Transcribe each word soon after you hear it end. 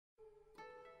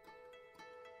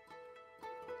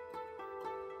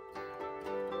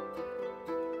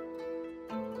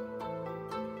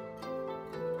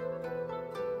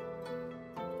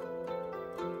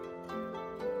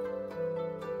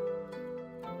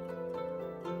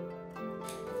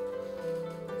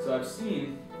So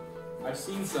I've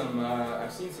seen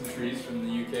some trees from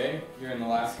the UK here in the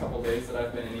last couple days that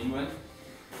I've been in England,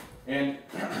 and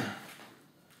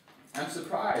I'm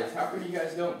surprised. How come you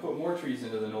guys don't put more trees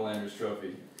into the Nolanders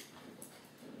Trophy?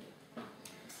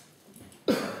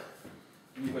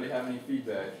 Anybody have any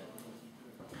feedback?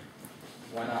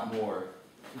 Why not more?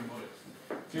 Too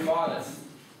modest. Too modest.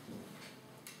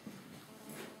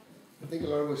 I think a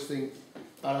lot of us think,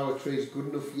 are our trees good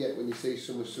enough yet when you see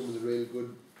some of the really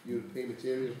good European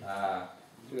material? Ah.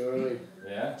 Do you know what I mean?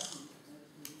 Yeah?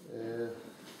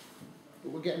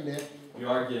 But we're getting there. You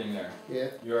are getting there. Yeah.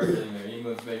 You are getting there.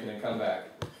 England's making a comeback.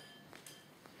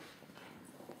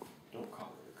 Don't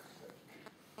call it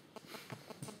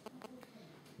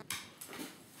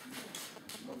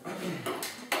a comeback.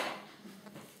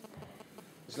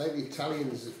 It's like the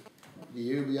Italians, the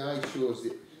UBI shows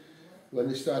that when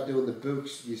they start doing the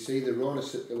books, you see the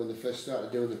rawness when they first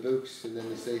started doing the books, and then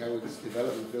they see how it's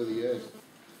developing through the years.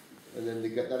 And then they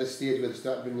get that stage where they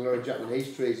start bringing a lot of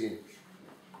Japanese trees in,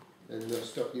 and they'll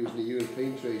stop using the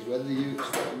European trees. Whether they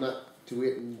stop that to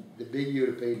waiting the big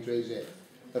European trees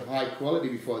of high quality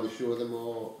before they show them,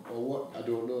 or what, I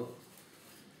don't know.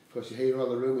 Because you hear all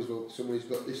the rumours about somebody's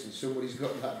got this and somebody's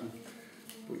got that,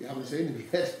 but you haven't seen them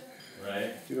yet.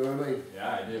 Right? Do you know what I mean?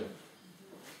 Yeah, I do.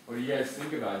 What do you guys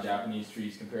think about Japanese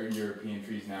trees compared to European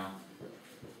trees now?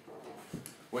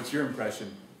 What's your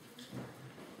impression?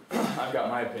 I've got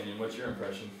my opinion. What's your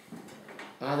impression?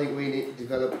 I think we need to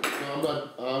develop.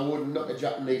 I wouldn't knock a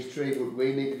Japanese tree, but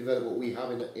we need to develop what we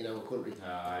have in our country.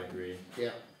 I agree.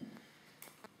 Yeah.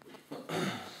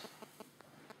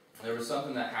 There was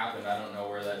something that happened. I don't know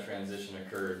where that transition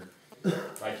occurred.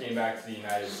 I came back to the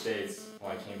United States.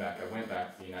 Well, I went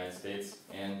back to the United States,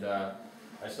 and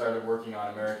I started working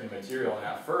on American material. And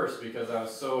at first, because I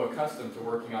was so accustomed to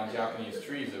working on Japanese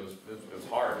trees, it was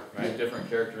hard, right? Different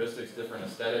characteristics, different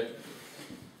aesthetic.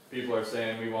 People are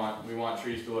saying we want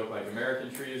trees to look like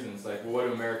American trees, and it's like, well, what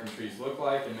do American trees look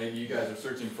like? And maybe you guys are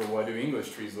searching for what do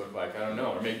English trees look like. I don't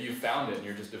know, or maybe you found it and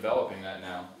you're just developing that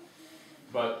now.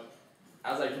 But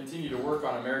as I continue to work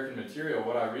on American material,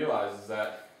 what I realize is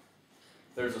that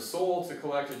there's a soul to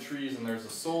collected trees, and there's a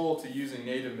soul to using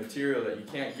native material that you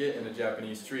can't get in a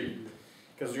Japanese tree.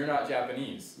 Because you're not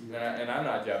Japanese, and I'm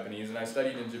not Japanese, and I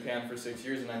studied in Japan for 6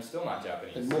 years, and I'm still not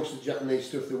Japanese. And most of the Japanese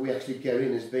stuff that we actually get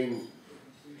in has been,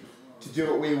 to do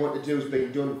what we want to do has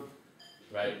been done.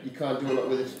 Right. You can't do a lot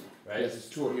with it. Right. Yes, it's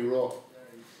totally raw.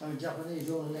 And Japanese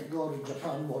only let go to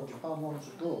Japan what Japan wants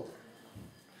to go.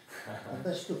 And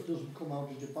best stuff doesn't come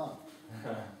out of Japan.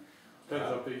 Depends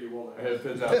how big your wallet is. It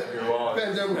depends how big your wallet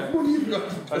is. Depends on what money you've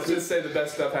got. Let's just say the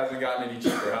best stuff hasn't gotten any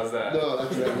cheaper. How's that? No,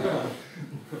 that's right.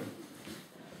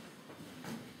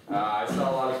 I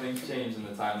saw a lot of things change in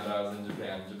the time that I was in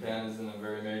Japan. Japan is in a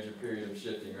very major period of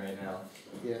shifting right now.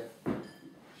 Yeah.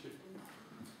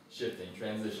 Shifting,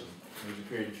 transition, major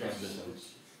period of transition.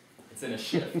 It's in a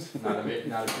shift, not a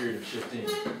period of shifting.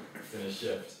 It's in a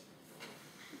shift.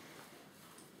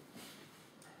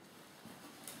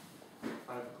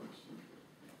 I have a question.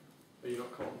 Are you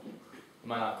not cold?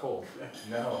 Am I not cold? Yeah.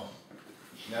 No.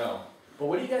 No. But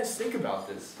what do you guys think about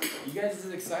this? You guys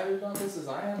as excited about this as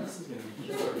I am? This is going to be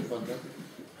killer. Fantastic.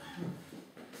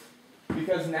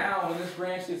 Because now when this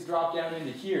branch gets dropped down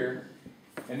into here,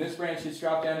 and this branch gets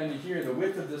dropped down into here, the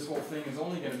width of this whole thing is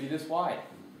only going to be this wide.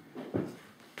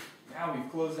 Now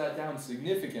we've closed that down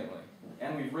significantly.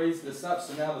 And we've raised this up,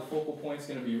 so now the focal point's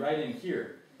going to be right in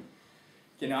here.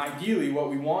 And ideally what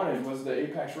we wanted was the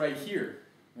apex right here.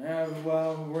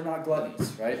 Well, we're not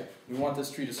gluttons, right? We want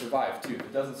this tree to survive too. If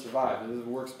it doesn't survive, the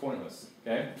work's pointless,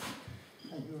 okay?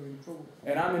 And you're in trouble.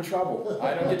 And I'm in trouble.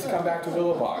 I don't get to come back to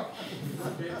Willowbog.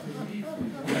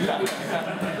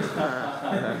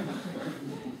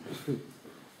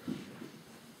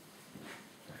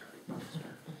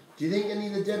 Do you think any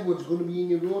of the deadwood's going to be in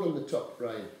your road on the top,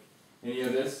 Brian? Any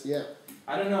of this? Yeah.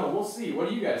 I don't know. We'll see. What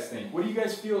do you guys think? What do you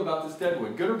guys feel about this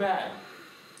deadwood? Good or bad?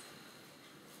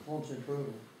 Want to improve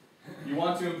it. You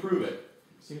want to improve it.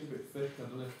 Seems a bit thick. I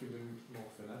don't know if you're doing more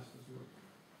finesse as well.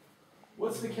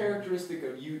 What's the characteristic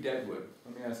of you deadwood?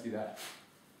 Let me ask you that.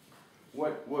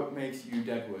 What makes you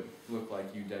deadwood look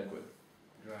like you deadwood?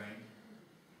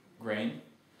 Grain?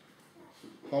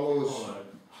 Hollows.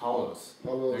 Hollows.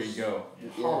 Hollows. There you go.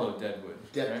 Yeah. Hollow deadwood.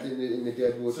 Depth right? in the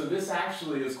deadwood. So this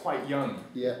actually is quite young.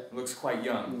 Yeah. It looks quite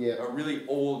young. Yeah. A really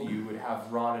old you would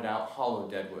have rotted out hollow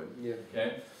deadwood. Yeah.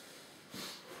 Okay?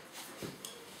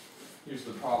 Here's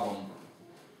the problem.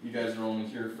 You guys are only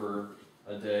here for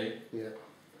a day. Yeah.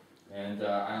 And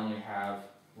I only have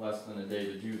less than a day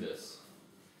to do this.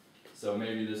 So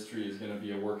maybe this tree is going to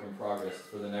be a work in progress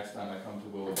for the next time I come to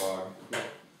Willowbog.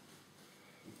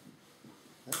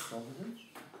 That's confidence.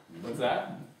 What's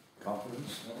that?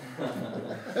 Confidence.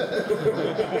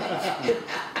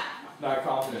 Not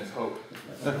confidence, hope.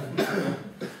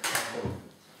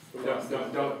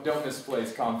 Don't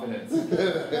misplace confidence.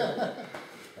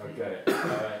 Okay,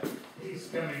 alright. He's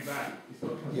coming back. He's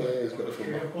not coming Yeah, back. he's got to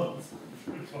come back. Once,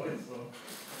 twice, so.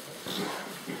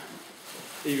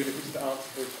 Even if it's to answer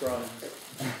for his crime.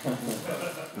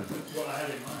 That's what I had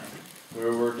in mind. We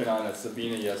were working on a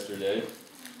Sabina yesterday,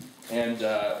 and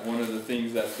one of the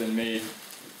things that's been made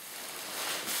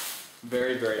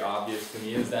very, very obvious to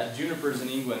me is that junipers in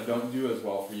England don't do as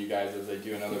well for you guys as they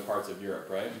do in other parts of Europe,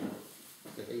 right?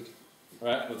 The heat.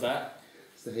 Right, what's that?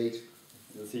 It's the heat.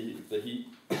 The heat.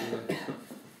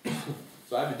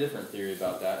 So I have a different theory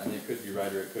about that, and it could be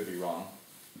right or it could be wrong.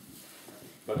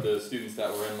 But the students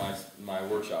that were in my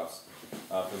workshops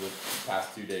for the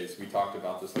past 2 days, we talked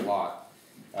about this a lot.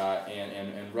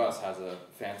 And Russ has a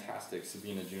fantastic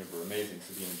Sabina juniper, amazing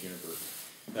Sabina juniper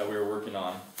that we were working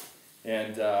on.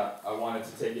 And I wanted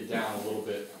to take it down a little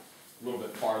bit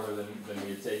farther than we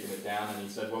had taken it down. And he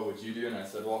said, "What would you do?" And I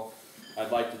said, "Well,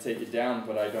 I'd like to take it down,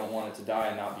 but I don't want it to die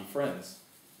and not be friends."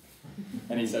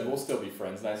 And he said, "We'll still be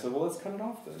friends." And I said, "Well, let's cut it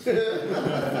off then."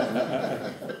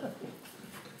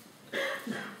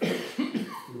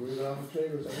 We're gonna have a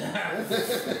trade or something.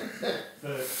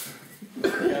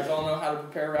 You guys all know how to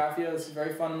prepare raffia. It's a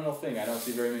very fundamental thing. I don't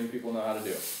see very many people know how to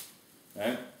do it.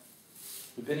 Right?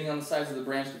 Depending on the size of the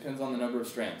branch depends on the number of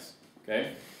strands.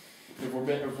 Okay? If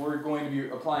we're going to be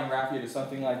applying raffia to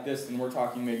something like this, then we're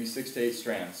talking maybe 6 to 8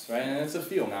 strands, right? And it's a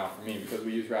feel now for me because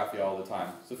we use raffia all the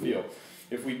time. It's a feel.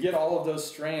 If we get all of those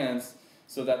strands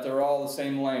so that they're all the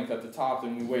same length at the top,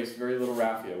 then we waste very little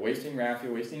raffia. Wasting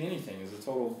raffia, wasting anything is a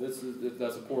total.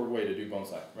 That's a poor way to do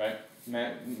bonsai, right?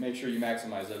 Make sure you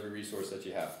maximize every resource that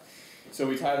you have. So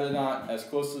we tie the knot as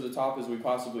close to the top as we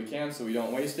possibly can so we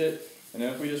don't waste it. And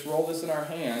then if we just roll this in our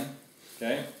hand,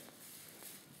 okay,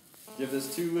 give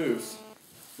this 2 loops,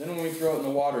 then when we throw it in the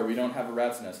water, we don't have a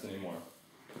rat's nest anymore.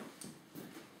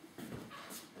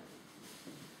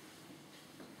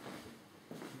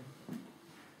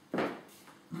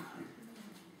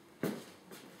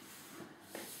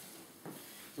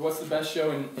 So what's the best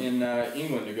show in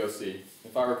England to go see?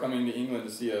 If I were coming to England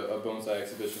to see a bonsai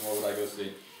exhibition, what would I go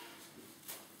see?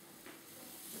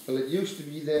 Well, it used to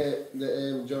be the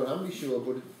John Hamby show,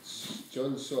 but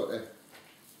John's sort of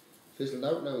fizzled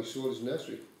out now. He sold his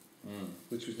nursery,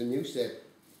 which was the new set.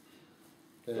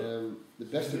 The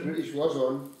Best of British was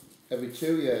on every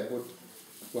 2 years, but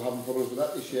we're having problems with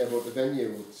that this year. But the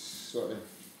venue was sort of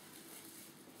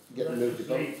getting moved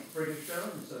about. British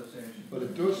Showing Association. But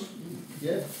it does,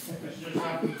 yeah. It just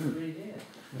happens to be here.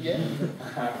 Yeah.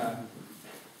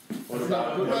 What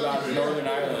about Northern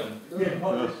Ireland? Yeah,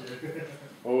 obviously.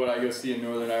 What would I go see in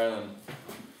Northern Ireland?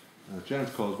 James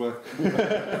Causeway. I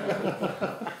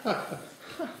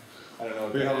don't know.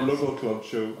 We have a local club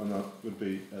show, and that would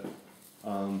be it.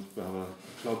 And we have a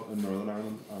club in Northern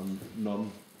Ireland and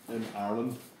none in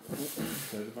Ireland,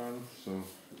 outside of Ireland. So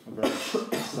a very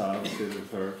sad state of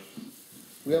affairs.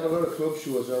 We have a lot of club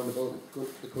shows around about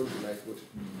the country, like, but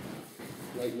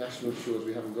like national shows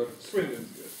we haven't got.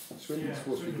 Swindon's good. Swindon's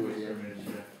supposed to be good, yeah.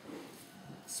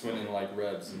 Swindon like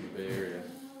Rebs in the Bay Area.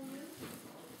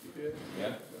 Yeah.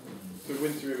 Yeah? The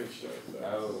Winter Image show. So.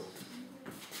 Oh.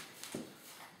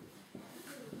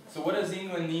 So what does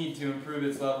England need to improve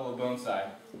its level of bonsai?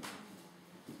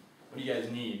 What do you guys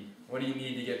need? What do you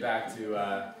need to get back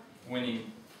to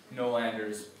winning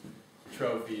No-Landers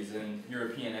trophies and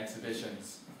European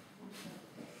exhibitions?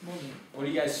 What are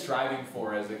you guys striving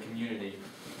for as a community?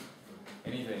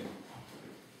 Anything?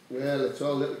 Well, it's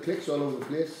all little cliques all over the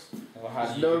place. Well,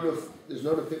 There's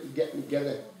not enough people getting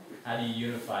together. how do you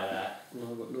unify that?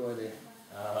 No, I've got no idea.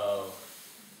 Oh.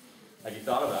 Have you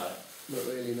thought about it? Not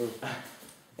really, no.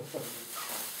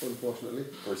 Unfortunately.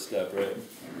 First step, right?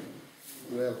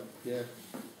 Well, yeah.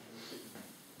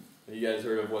 Have you guys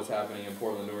heard of what's happening in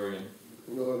Portland, Oregon?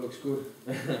 No, it looks good.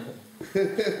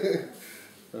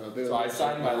 So I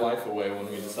signed my life away when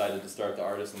we decided to start the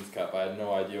Artisans Cup. I had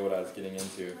no idea what I was getting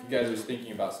into. If you guys are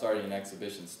thinking about starting an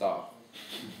exhibition, stop.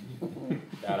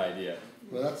 Bad idea.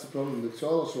 Well, that's the problem. It's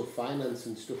also finance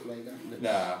and stuff like that. And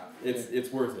Nah,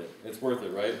 it's worth it. It's worth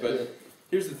it, right? But yeah.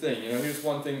 here's the thing, here's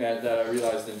one thing that I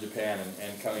realized in Japan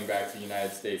and coming back to the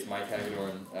United States. Mike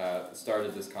Hagedorn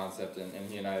started this concept and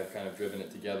he and I have kind of driven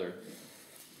it together.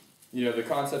 The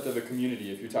concept of a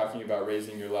community, if you're talking about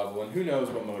raising your level, and who knows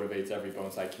what motivates every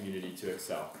bonsai community to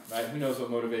excel, right? Who knows what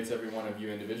motivates every one of you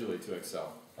individually to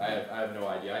excel? I have no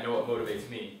idea. I know what motivates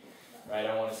me, right?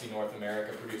 I want to see North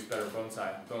America produce better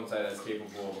bonsai that's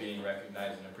capable of being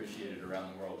recognized and appreciated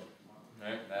around the world.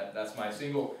 right? That's my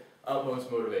single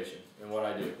utmost motivation in what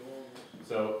I do.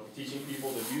 So teaching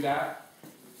people to do that,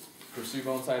 pursue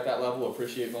bonsai at that level,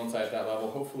 appreciate bonsai at that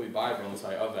level, hopefully buy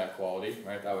bonsai of that quality,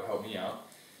 right? That would help me out.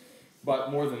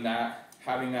 But more than that,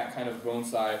 having that kind of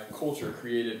bonsai culture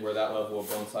created where that level of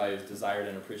bonsai is desired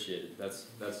and appreciated. That's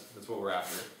what we're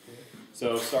after.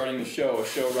 So starting the show, a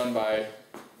show run by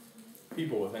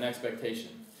people with an expectation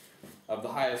of the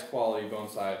highest quality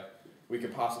bonsai we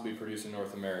could possibly produce in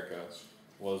North America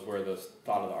was where the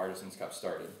thought of the Artisans Cup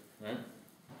started, right?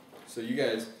 So you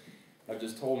guys have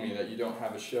just told me that you don't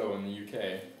have a show in the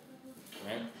UK,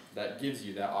 right? That gives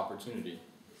you that opportunity.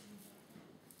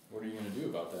 What are you going to do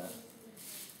about that?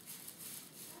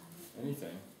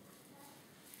 Anything?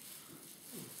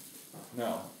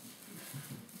 No.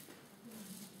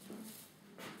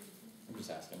 I'm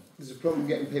just asking. There's a problem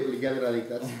getting people together, I think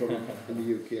that's the problem in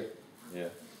the UK. Yeah.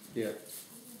 Yeah.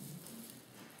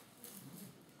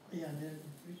 Yeah, and then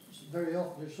it's very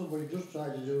often if somebody does try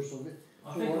to do something,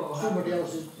 I think what will somebody happen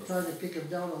else is trying to kick them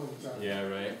down all the time. Yeah,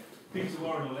 right. Peter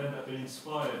Warren will end up being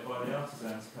inspired by the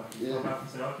Artisans Cup. He'll Yeah. come back and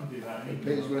say, I can do that. And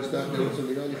Peter's going to start doing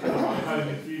something, don't you? home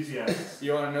enthusiasts.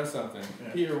 You want to know something?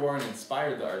 Yeah. Peter Warren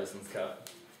inspired the Artisans Cup.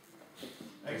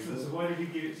 Excellent. So why did he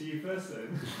give it to you first then?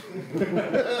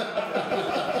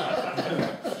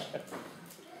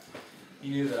 He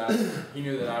knew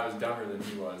that I was dumber than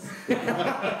he was.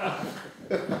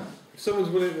 If someone's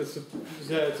willing to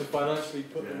financially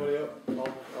put the money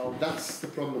up, That's the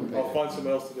problem, I'll Peter. find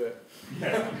someone else to do it.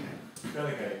 Yeah.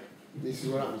 Delegate. This is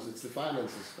what happens, it's the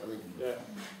finances, I think. Yeah. It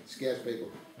scares people.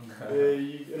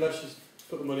 Unless you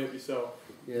put the money up yourself,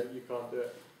 Yeah. you can't do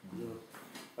it. No.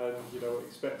 And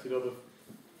expecting other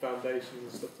foundations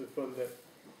and stuff to fund it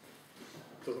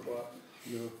doesn't work.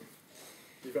 No.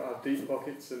 You've got to have deep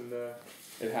pockets and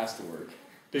It has to work.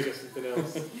 bigger something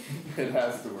else. It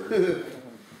has to work.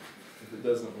 If it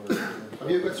doesn't work. Have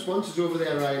you got sponsors over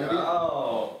there, Ryan? Have you?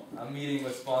 Oh, I'm meeting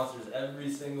with sponsors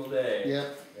every single day. Yeah.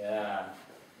 Yeah.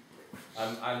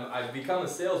 I've become a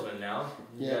salesman now.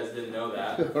 You Yeah. guys didn't know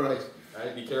that. All right.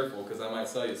 Right? Be careful, because I might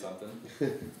sell you something.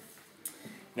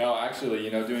 No, actually,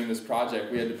 doing this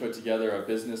project, we had to put together a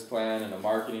business plan and a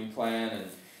marketing plan and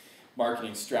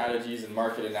marketing strategies and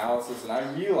market analysis, and I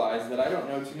realized that I don't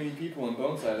know too many people in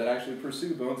bonsai that actually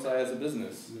pursue bonsai as a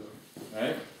business, No.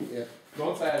 right? Yeah.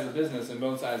 Bonsai as a business and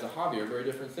bonsai as a hobby are very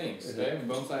different things, okay? And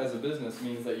bonsai as a business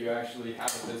means that you actually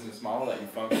have a business model that you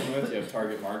function with, you have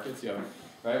target markets, you have,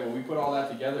 right? Well, we put all that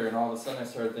together, and all of a sudden I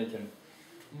started thinking,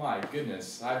 my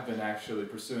goodness, I've been actually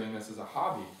pursuing this as a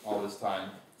hobby all this time.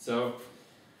 So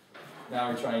now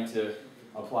we're trying to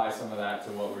apply some of that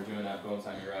to what we're doing at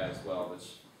Bonsai Mirai as well,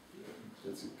 which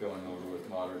is going over with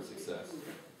moderate success.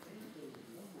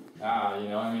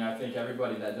 I think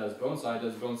everybody that does bonsai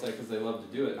because they love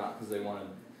to do it, not because they want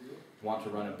to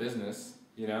run a business,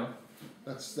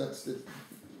 That's the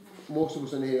most of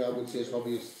us in here, I would say, as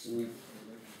hobbyists, and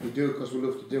we do it because we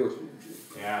love to do it,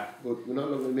 Yeah. but we're not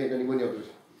looking to make any money out of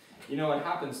it. What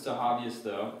happens to hobbyists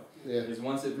though, Yeah. is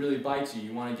once it really bites you,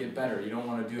 you want to get better. You don't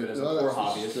want to do it as a No, poor that's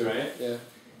hobbyist, true. right? Yeah.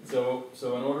 So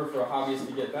in order for a hobbyist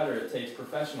to get better, it takes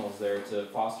professionals there to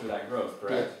foster that growth,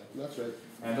 correct? Yeah, that's right.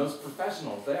 And those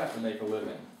professionals, they have to make a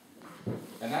living.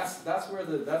 And that's where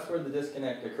the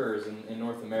disconnect occurs in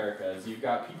North America, is you've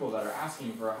got people that are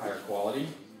asking for a higher quality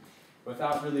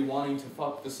without really wanting to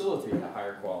facilitate that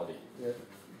higher quality. Yeah.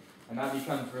 And that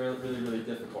becomes really, really, really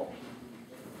difficult.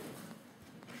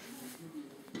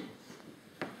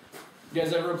 You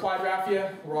guys ever applied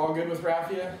raffia? We're all good with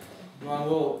raffia? You want a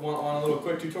little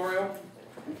quick tutorial?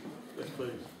 Yes,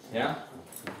 please. Yeah?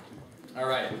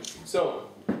 Alright, so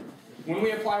when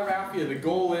we apply raffia, the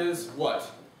goal is what?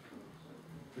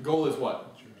 The goal is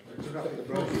what? To wrap it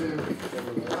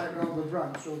right round the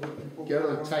branch so that we put Get it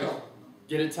on tight. top.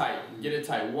 Get it tight. Get it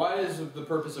tight. What is the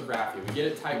purpose of raffia? We get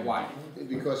it tight, why?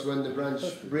 Because when the branch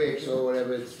breaks or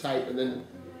whatever, it's tight, and then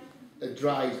it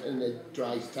dries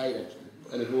tighter,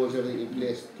 and it holds everything in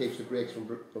place, keeps the breaks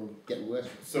from getting worse.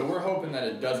 So we're hoping that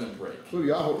it doesn't break. Well,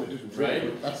 you are hoping it doesn't break.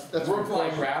 Right? That's We're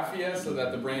applying raffia so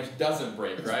that the branch doesn't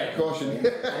break, right? Caution.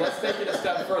 Well, let's take it a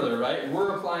step further, right?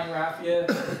 We're applying raffia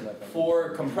for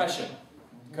compression.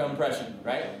 Compression,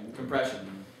 right? Compression.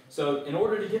 So in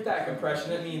order to get that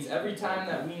compression, it means every time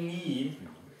that we need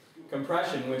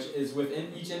compression, which is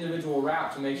within each individual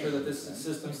wrap to make sure that this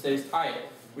system stays tight,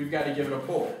 we've got to give it a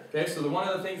pull. Okay, so one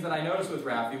of the things that I noticed with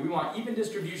raffia, we want even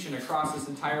distribution across this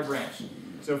entire branch.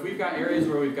 So if we've got areas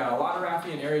where we've got a lot of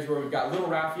raffia and areas where we've got little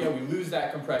raffia, we lose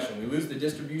that compression. We lose the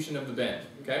distribution of the bend.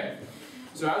 Okay?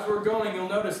 So as we're going, you'll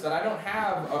notice that I don't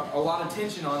have a lot of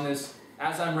tension on this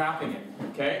as I'm wrapping it.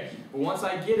 Okay? But once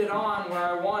I get it on where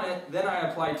I want it, then I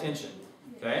apply tension.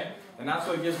 Okay? And that's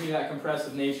what gives me that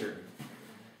compressive nature.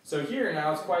 So here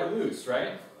now it's quite loose,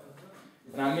 right?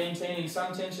 And I'm maintaining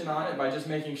some tension on it by just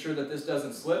making sure that this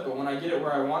doesn't slip, but when I get it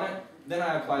where I want it, then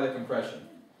I apply the compression.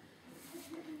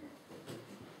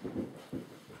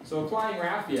 So applying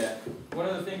raffia, one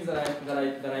of the things that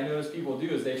I notice people do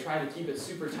is they try to keep it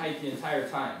super tight the entire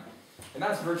time. And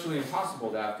that's virtually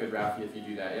impossible to have good raffia if you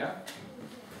do that, yeah?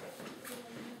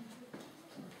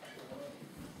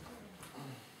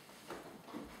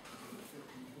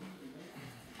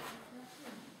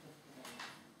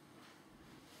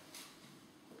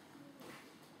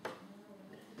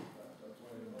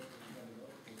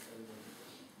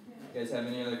 You guys have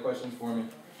any other questions for me?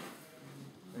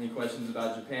 Any questions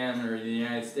about Japan or the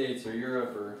United States or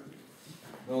Europe or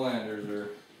Lowlanders or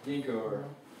Ginkgo or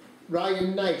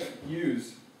Ryan Knight.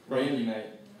 Hughes? Randy Knight.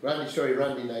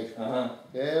 Randy Knight. Uh-huh.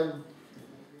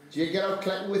 Do you get out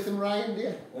collecting with him, Ryan, do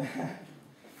you?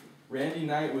 Randy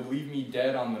Knight would leave me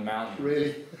dead on the mountain.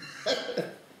 Really?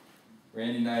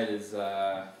 Randy Knight is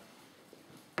a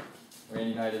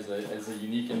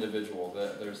unique individual.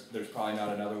 There's probably not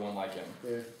another one like him.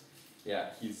 Yeah. Yeah,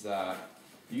 he's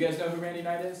you guys know who Randy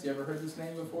Knight is? You ever heard this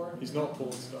name before? He's not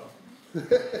porn star. You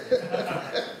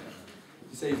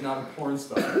say he's not a porn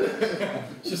star.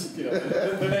 Just, you know,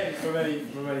 the name for many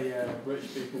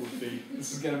British people would be.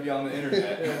 This is going to be on the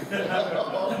internet.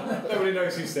 Nobody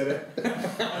knows who said it.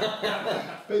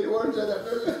 But you weren't said that,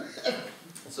 did you?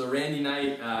 So Randy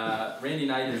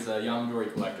Knight is a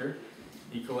Yamagori collector.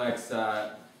 He collects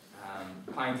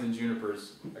pines and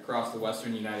junipers across the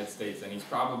western United States, and he's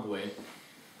probably,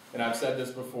 and I've said this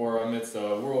before, amidst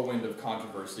a whirlwind of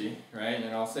controversy, right?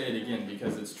 And I'll say it again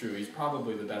because it's true. He's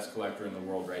probably the best collector in the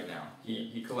world right now.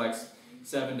 He collects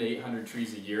 700 to 800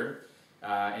 trees a year,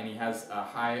 and he has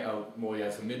he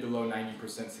has a mid to low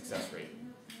 90% success rate.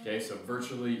 Okay, so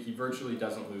he virtually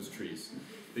doesn't lose trees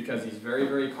because he's very,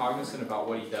 very cognizant about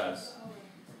what he does.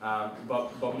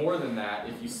 But more than that,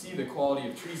 if you see the quality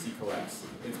of trees he collects,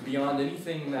 it's beyond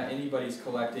anything that anybody's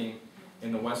collecting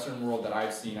in the Western world that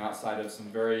I've seen outside of some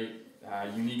very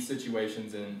unique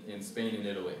situations in Spain and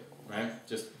Italy, right?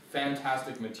 Just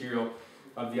fantastic material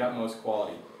of the utmost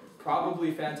quality.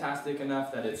 Probably fantastic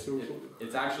enough that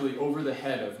it's actually over the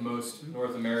head of most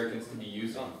North Americans to be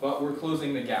using. But we're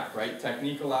closing the gap, right?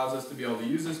 Technique allows us to be able to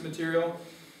use this material,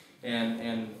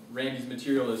 and Randy's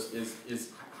material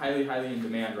is highly, highly in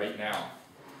demand right now.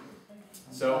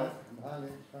 So, Highly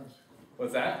expensive.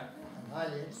 what's that?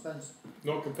 Highly expensive.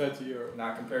 Not compared to Europe.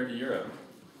 Not compared to Europe.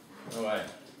 No way.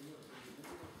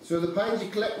 So the pines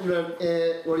you're collecting around,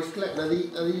 what he's collecting, are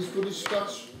these good as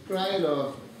Scots, Ryan,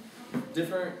 or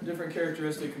Different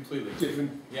characteristic completely.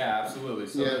 different? Yeah, absolutely.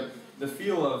 So Yeah. the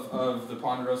feel of the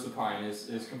Ponderosa pine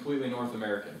is completely North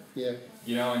American. Yeah.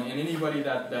 You know, and anybody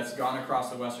that's gone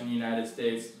across the western United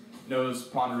States knows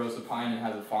Ponderosa pine and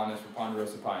has a fondness for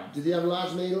Ponderosa pine. Do they have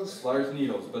large needles? Large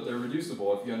needles, but they're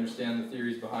reducible if you understand the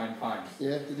theories behind pines.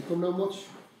 Yeah. Do they come down much?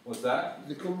 What's that?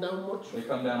 Do they come down much? They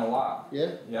come down a lot.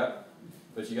 Yeah. Yep.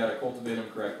 But you got to cultivate them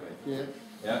correctly. Yeah.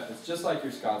 Yeah, it's just like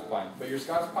your Scots pine. But your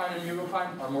Scots pine and Yugo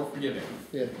pine are more forgiving.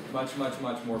 Yeah. Much, much,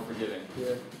 much more forgiving.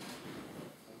 Yeah.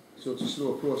 So it's a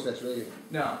slow process, really.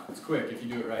 No, it's quick if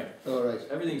you do it right. All right.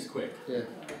 Everything's quick. Yeah.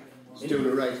 It's doing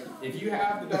it right. If you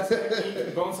have the best technique,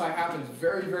 the bonsai happens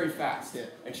very, very fast. Yeah.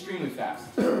 Extremely fast.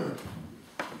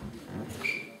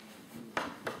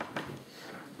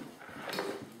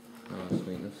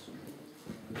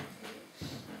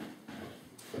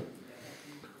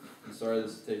 I'm sorry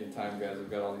this is taking time, guys. I've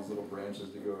got all these little branches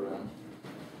to go around.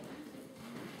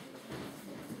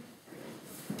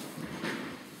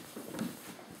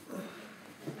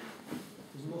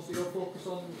 Is most of your focus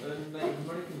on Native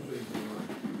American trees?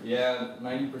 Yeah,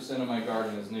 90% of my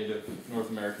garden is native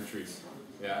North American trees.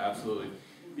 Yeah, absolutely.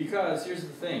 Because here's the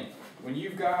thing. When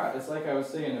you've got, it's like I was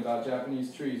saying about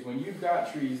Japanese trees, when you've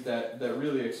got trees that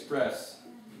really express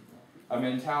a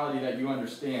mentality that you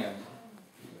understand,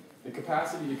 the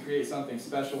capacity to create something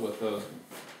special with those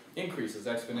increases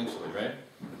exponentially, right?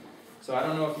 So I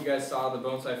don't know if you guys saw the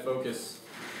Bonsai Focus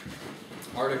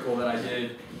article that I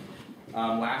did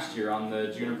last year on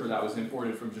the juniper that was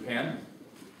imported from Japan.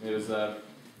 It was a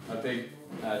big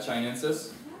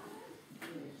chinensis.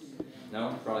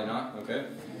 No, probably not. Okay.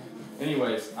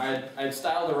 Anyways, I had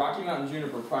styled a Rocky Mountain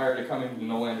juniper prior to coming to the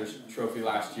Nolanders Trophy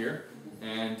last year,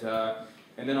 and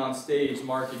then on stage,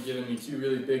 Mark had given me 2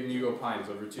 really big Nugo pines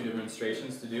over 2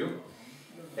 demonstrations to do,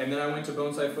 and then I went to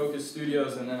Bonsai Focus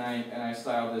Studios, and then I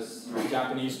styled this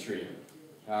Japanese tree.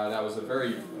 That was a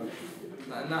very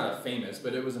not a famous,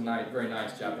 but it was a very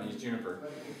nice Japanese juniper.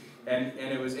 And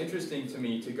it was interesting to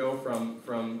me to go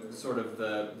from sort of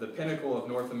the pinnacle of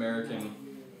North American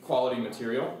quality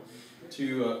material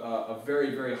to a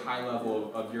very, very high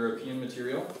level of European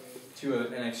material to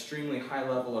an extremely high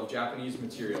level of Japanese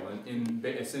material in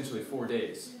essentially 4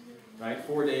 days, right?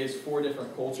 4 days, 4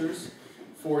 different cultures,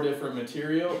 4 different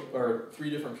material, or 3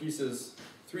 different pieces,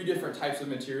 3 different types of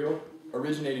material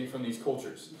originating from these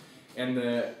cultures. And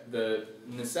the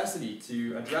necessity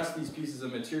to address these pieces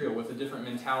of material with a different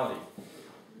mentality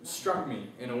struck me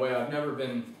in a way I've never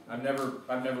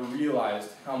realized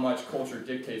how much culture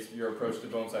dictates your approach to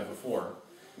bonsai before.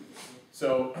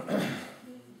 So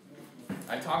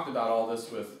I talked about all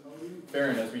this with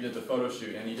Farron as we did the photo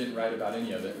shoot, and he didn't write about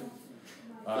any of it,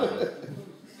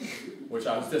 which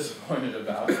I was disappointed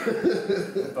about.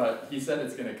 But he said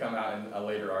it's going to come out in a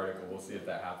later article. We'll see if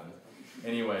that happens.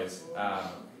 Anyways,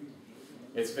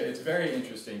 it's very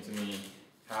interesting to me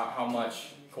how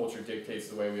much culture dictates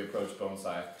the way we approach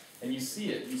bonsai. And you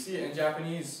see it in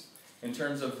Japanese in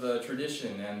terms of the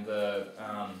tradition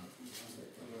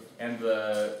and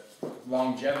the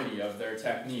longevity of their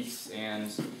techniques and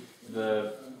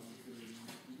the,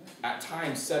 at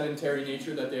times, sedentary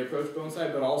nature that they approach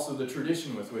bonsai, but also the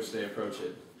tradition with which they approach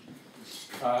it.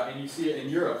 And you see it in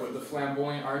Europe with the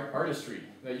flamboyant artistry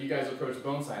that you guys approach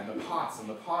bonsai, and the pots and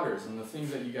the potters and the things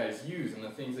that you guys use and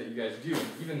the things that you guys do,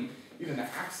 and even the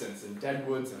accents and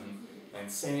deadwoods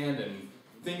and sand and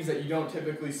things that you don't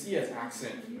typically see as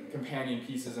accent companion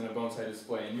pieces in a bonsai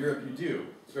display. In Europe you do.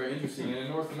 It's very interesting, and in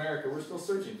North America we're still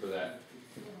searching for that.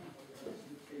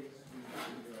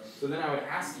 So then I would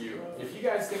ask you, if you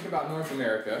guys think about North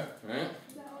America, right?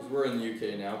 Because we're in the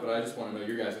UK now, but I just want to know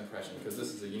your guys' impression, because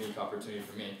this is a unique opportunity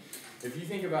for me. If you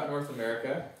think about North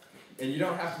America, and you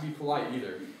don't have to be polite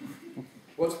either,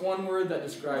 what's one word that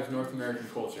describes North American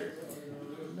culture?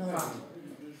 No.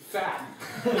 Fat.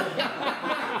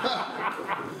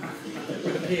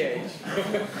 With a PH.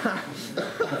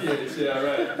 PH, yeah,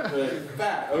 right.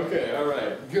 Fat, okay,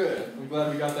 alright, good. I'm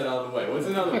glad we got that out of the way. What's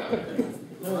another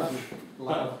one?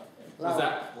 Loud. What's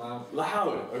that? Loud.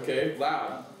 Loud, okay,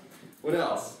 loud. What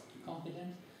else?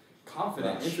 Confident.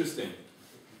 Confident, Brash. interesting.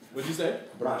 What'd you say?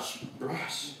 Brash.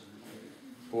 Brash.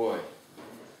 Boy,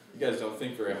 you guys don't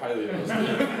think very highly of those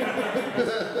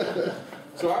things.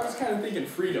 So I was kind of thinking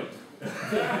freedom. The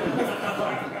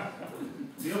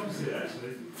opposite,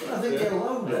 actually. I think they're I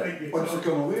louder think it's once they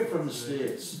come away from the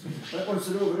States. Like once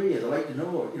they're over here, they like to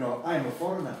know, you know, I'm a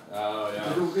foreigner. Oh, They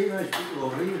yeah. don't realise people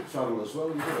over here travel as well,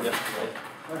 you know.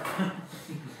 Yeah.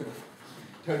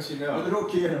 Don't you But know? they're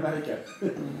okay in America.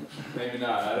 Maybe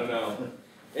not, I don't know.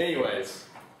 Anyways,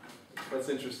 that's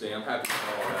interesting. I'm happy to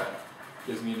know all that.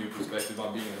 Gives me a new perspective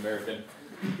on being an American.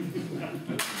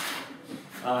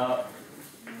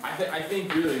 I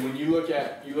think really when you look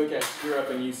at Europe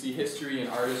and you see history and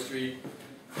artistry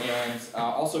and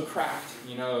also craft,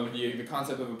 you know, the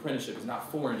concept of apprenticeship is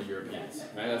not foreign to Europeans,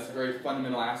 right? That's a very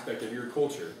fundamental aspect of your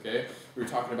culture, okay? We were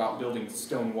talking about building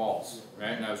stone walls,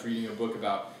 right? And I was reading a book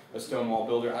about a stone wall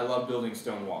builder. I love building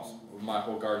stone walls. My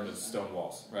whole garden is stone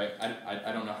walls, right?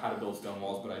 I don't know how to build stone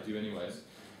walls, but I do anyways,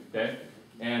 okay?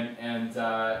 And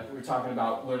we were talking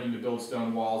about learning to build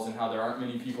stone walls and how there aren't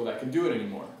many people that can do it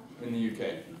anymore in the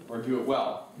UK, or do it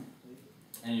well.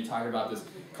 And you talk about this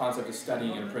concept of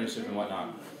studying and apprenticeship and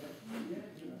whatnot.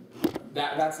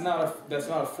 That's not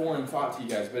a foreign thought to you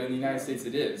guys, but in the United States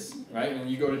it is, right? And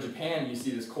you go to Japan, you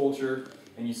see this culture,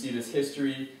 and you see this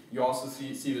history, you also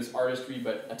see this artistry,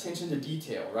 but attention to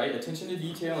detail, right? Attention to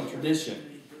detail and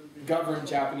tradition govern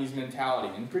Japanese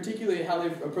mentality, and particularly how they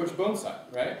approach bonsai,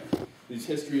 right? This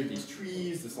history of these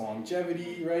trees, this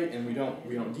longevity, right? And we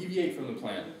don't deviate from the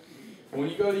plan. But when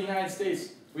you go to the United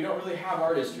States, we don't really have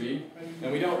artistry,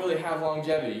 and we don't really have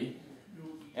longevity,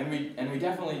 and we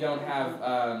definitely don't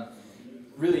have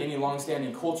really any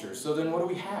long-standing culture. So then what do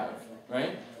we have,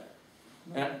 right?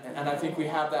 And I think we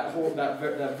have that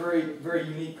very, very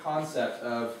unique concept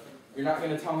of you're not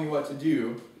going to tell me what to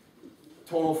do,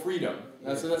 total freedom.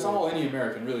 That's all any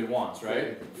American really wants,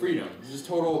 right? Freedom,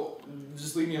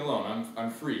 just leave me alone.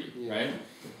 I'm free, right?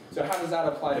 So how does that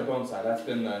apply to bonsai?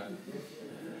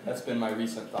 That's been my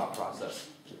recent thought process.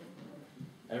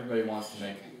 Everybody wants to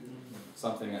make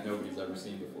something that nobody's ever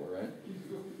seen before, right?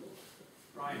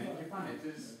 Ryan, in Japan, if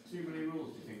there's too many rules,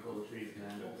 do you think all the trees can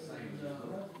end up the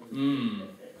same?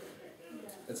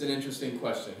 That's an interesting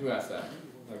question. Who asked that?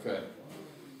 Okay.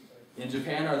 In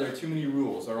Japan, are there too many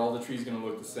rules? Are all the trees going to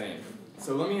look the same?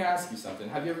 So let me ask you something.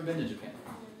 Have you ever been to Japan?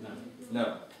 No.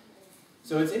 No.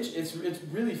 So it's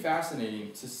really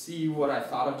fascinating to see what I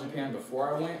thought of Japan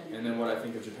before I went, and then what I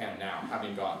think of Japan now,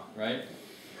 having gone, right?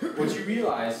 What you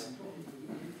realize,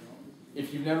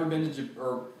 if you've never been to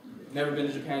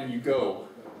Japan and you go,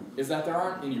 is that there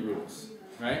aren't any rules,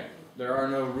 right? There are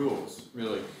no rules,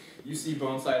 really. You see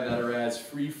bonsai that are as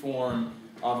free-form,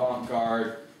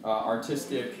 avant-garde,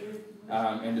 artistic,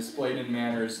 and displayed in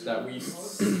manners that we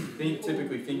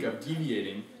typically think of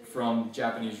deviating from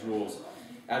Japanese rules,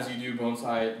 as you do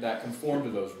bonsai that conform to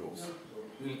those rules.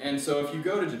 And so if you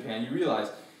go to Japan, you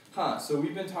realize, so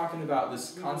we've been talking about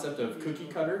this concept of cookie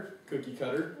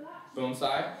cutter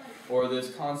bonsai, or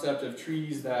this concept of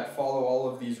trees that follow all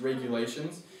of these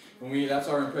regulations. And that's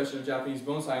our impression of Japanese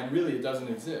bonsai, and really it doesn't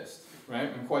exist,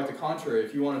 right? And quite the contrary,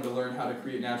 if you wanted to learn how to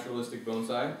create naturalistic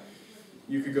bonsai,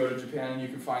 you could go to Japan and you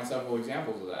could find several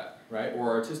examples of that, right? Or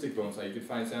artistic bonsai, you could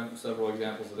find several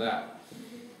examples of that.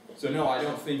 So no, I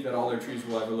don't think that all their trees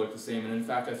will ever look the same, and in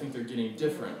fact I think they're getting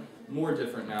different, more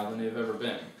different now than they've ever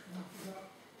been.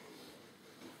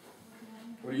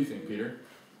 What do you think, Peter?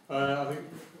 I think,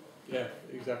 yeah,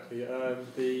 exactly.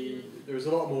 There is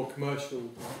a lot more commercial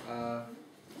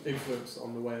influence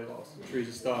on the way a lot of trees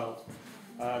are styled.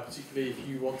 Particularly if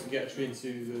you want to get a tree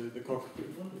into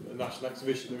the National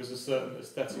Exhibition, there is a certain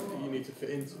aesthetic that you need to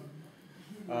fit into.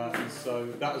 And so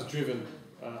that has driven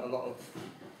a lot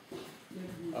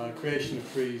of creation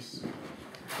of trees,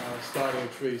 styling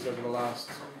of trees over the last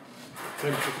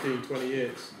 10, 15, 20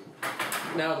 years.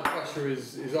 Now the pressure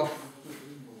is off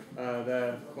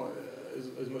there quite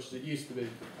as much as it used to be,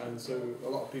 and so a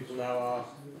lot of people now are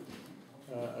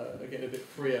getting a bit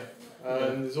freer.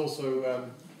 And there's also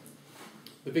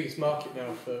the biggest market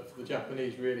now for the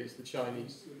Japanese really is the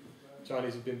Chinese. The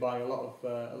Chinese have been buying a lot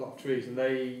of trees, and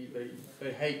they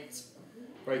hate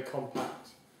very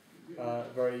compact,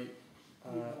 very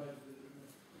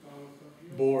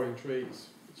boring trees,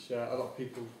 which a lot of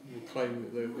people will claim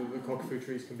that the kokufu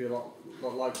trees can be a lot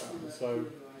like that. And so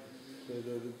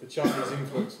the Chinese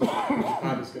influence in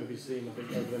Japan is going to be seen, I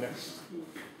think, over the next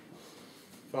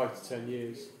 5 to 10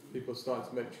 years. People are starting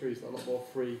to make trees that are a lot more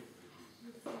free,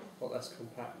 a lot less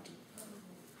compact.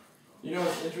 You know,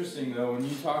 it's interesting though, when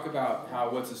you talk about how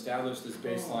what's established this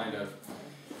baseline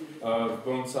of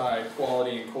bonsai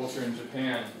quality and culture in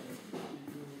Japan,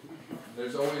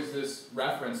 there's always this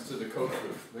reference to the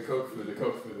Kokufu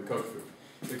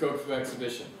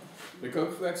exhibition. The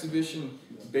Kokufu exhibition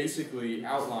basically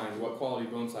outlined what quality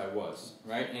bonsai was,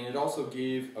 right? And it also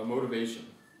gave a motivation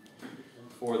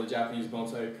for the Japanese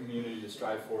bonsai community to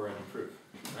strive for and improve,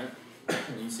 right?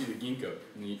 And you see the ginkgo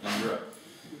in Europe.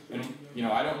 And, you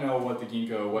know, I don't know what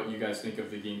you guys think of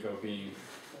the ginkgo being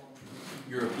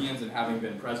Europeans and having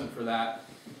been present for that.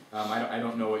 I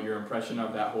don't know what your impression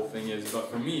of that whole thing is, but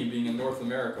for me, being in North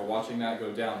America, watching that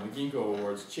go down, the Ginkgo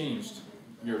Awards changed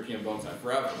European bonsai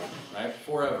forever, right?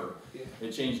 Forever.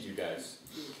 It changed you guys.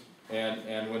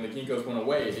 And when the Ginkgos went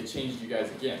away, it changed you guys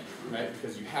again, right?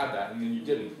 Because you had that and then you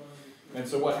didn't. And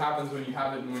so what happens when you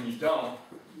have it and when you don't,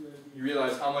 you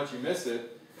realize how much you miss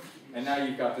it, and now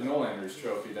you've got the Nolanders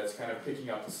trophy that's kind of picking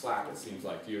up the slack, it seems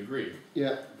like. Do you agree?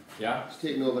 Yeah. Yeah? It's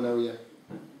taking over now, yeah.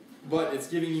 But it's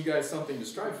giving you guys something to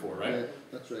strive for, right? Yeah,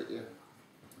 that's right, yeah.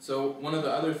 So one of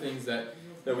the other things that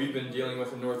we've been dealing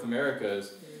with in North America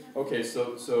is, okay,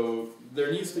 so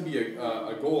there needs to be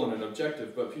a goal and an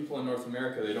objective, but people in North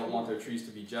America, they don't want their trees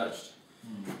to be judged.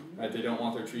 Right? They don't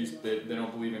want their trees, they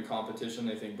don't believe in competition,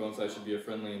 they think bonsai should be a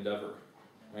friendly endeavor.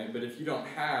 Right? But if you don't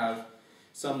have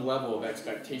some level of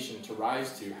expectation to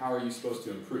rise to, how are you supposed to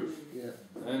improve? Yeah.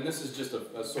 And this is just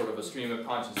a sort of a stream of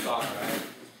conscious thought that I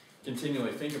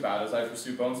continually think about as I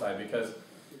pursue bonsai, because,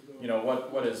 you know,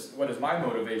 what is my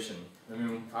motivation? I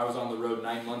mean, I was on the road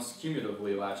 9 months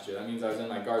cumulatively last year. That means I was in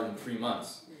my garden 3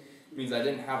 months. It means I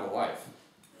didn't have a life,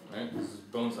 right? This is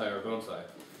bonsai or bonsai.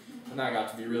 And that got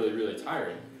to be really, really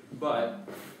tiring. But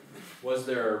was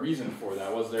there a reason for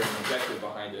that? Was there an objective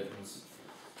behind it? And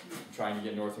trying to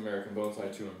get North American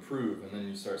bonsai to improve, and then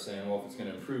you start saying, well, if it's going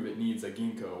to improve, it needs a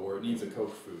ginkgo or it needs a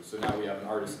kokufu. So now we have an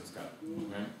artisan's cut,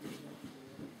 right?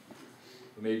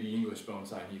 But maybe English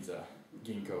bonsai needs a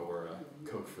ginkgo or a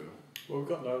kokufu. Well, we've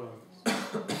got no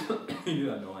language. You do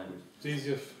have no language.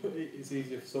 It's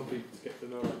easier for some people to get to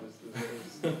know language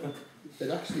than it is.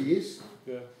 It actually is.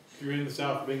 Yeah. If you're in the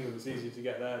south of England, it's easier to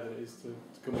get there than it is to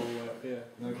come all the way up here.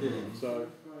 No kidding. So,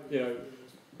 you know.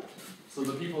 So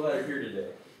the people that are here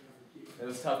today, it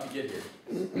was tough to get here.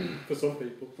 For some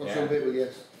people. For some people,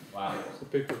 yes. Wow. Some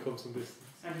people come some distance.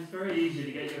 And it's very easy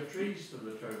to get your trees for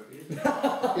the trophy, isn't it?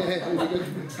 Yeah, you're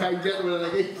a kind gentleman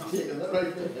like it. Taking that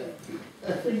right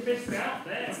there. You missed out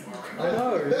there, I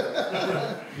know.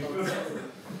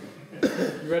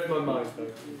 You read my mind,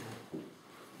 though.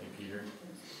 Hey, Peter.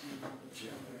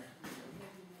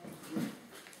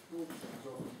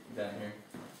 Down here.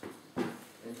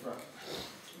 In front.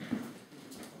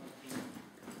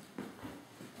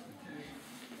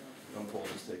 Don't pull,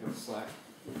 just take up the slack.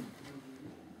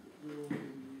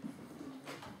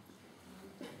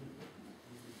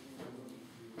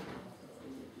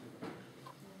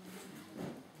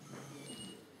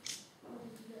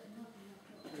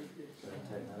 Should I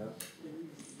tighten that up?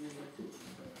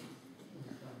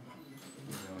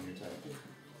 No, when you're tight.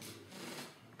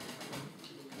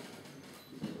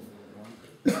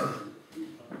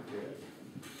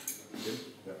 Good?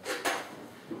 Yeah.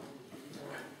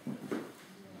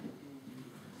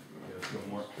 Okay, let's go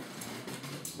more.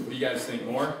 What do you guys think?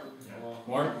 More?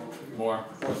 More? More.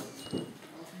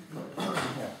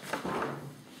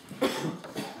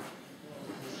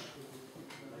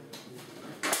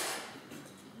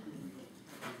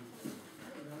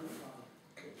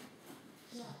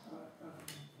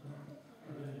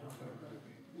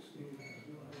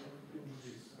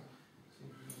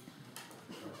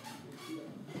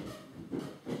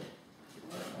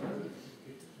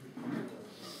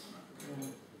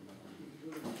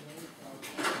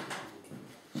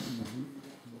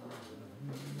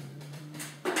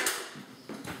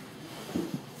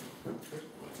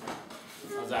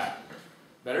 How's that?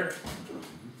 Better?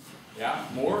 Yeah?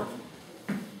 More?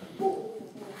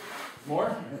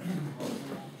 More?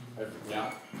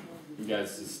 Yeah? You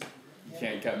guys just, you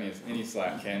can't cut me any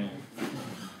slack, can you?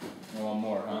 I want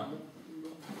more, huh?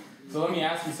 So let me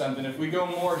ask you something. If we go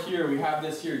more here, we have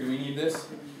this here. Do we need this?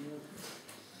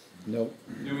 Nope.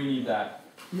 Do we need that?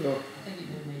 No. I think you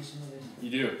do need some of this. You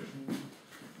do.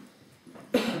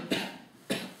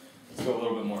 Let's go a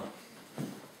little bit more.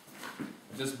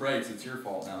 If this breaks, it's your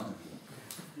fault now.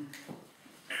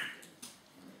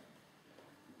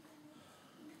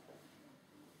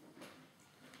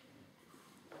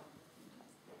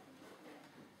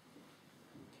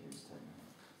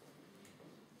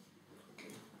 Okay,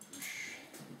 just tighten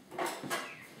it.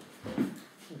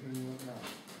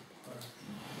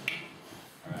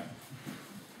 Alright.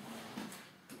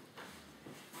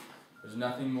 There's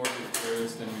nothing more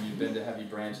victorious than when you bend a heavy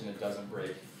branch and it doesn't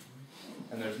break.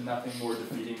 And there's nothing more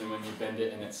defeating than when you bend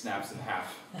it and it snaps in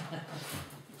half.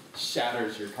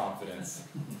 Shatters your confidence.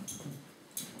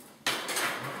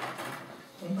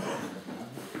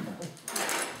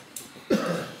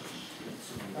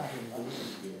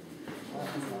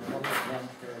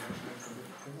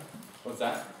 What's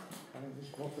that? I think this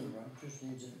bottom one just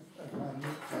needs a line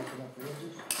taken off the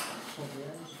edges, of the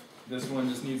ends. This one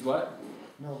just needs what?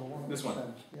 No, the one. This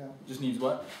one? Yeah, Just needs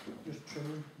what? just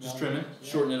trimming. Just trimming?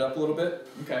 Shorten it up a little bit?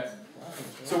 Okay. I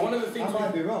think So one of the things I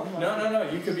might be wrong. No,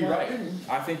 you could be My right. opinion.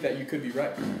 I think that you could be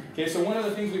right. Okay, so one of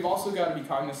the things we've also got to be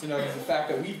cognizant of is the fact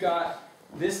that we've got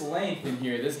this length in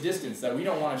here, this distance that we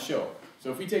don't want to show. So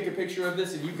if we take a picture of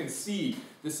this and you can see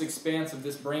this expanse of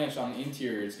this branch on the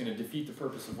interior, it's going to defeat the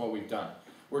purpose of what we've done.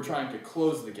 We're trying to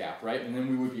close the gap, right? And then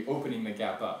we would be opening the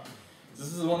gap up.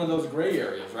 This is one of those gray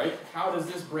areas, right? How does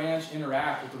this branch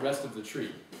interact with the rest of the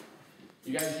tree?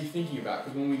 You guys be thinking about,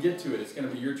 because when we get to it, it's going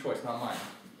to be your choice, not mine.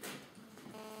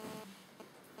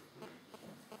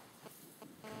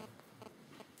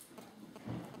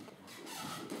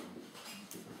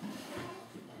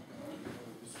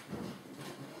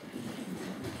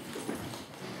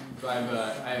 So I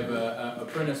have a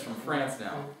apprentice from France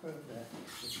now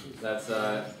that's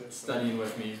studying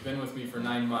with me. He's been with me for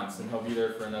 9 months, and he'll be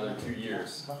there for another 2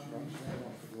 years.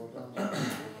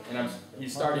 And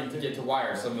he's starting to get to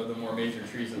wire some of the more major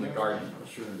trees in the garden.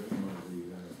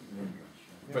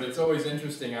 But it's always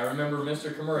interesting. I remember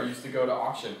Mr. Kimura used to go to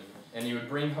auction, and he would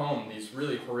bring home these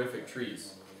really horrific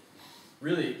trees.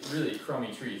 Really, really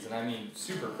crummy trees, and I mean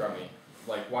super crummy.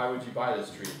 Like, why would you buy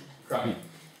this tree? Crummy.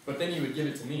 But then he would give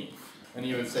it to me, and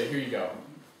he would say, here you go,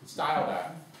 style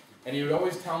that. And he would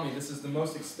always tell me, this is the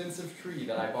most expensive tree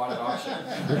that I bought at auction.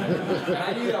 And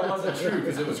I knew that wasn't true,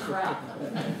 because it was crap.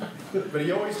 But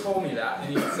he always told me that, and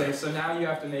he would say, so now you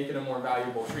have to make it a more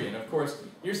valuable tree. And of course,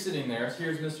 you're sitting there,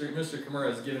 here's Mr. Kimura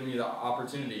has given me the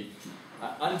opportunity,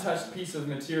 untouched piece of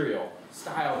material,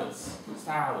 style this,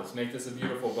 make this a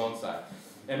beautiful bonsai.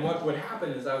 And what would happen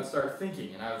is I would start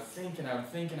thinking, and I would think, and I would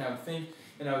think, and I would think,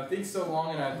 and I would think so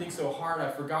long, and I would think so hard,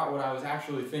 I forgot what I was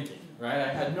actually thinking, right?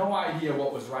 I had no idea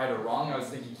what was right or wrong. I was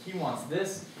thinking, he wants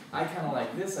this, I kind of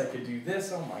like this, I could do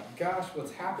this, oh my gosh,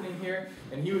 what's happening here?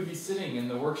 And he would be sitting in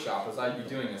the workshop as I'd be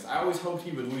doing this. I always hoped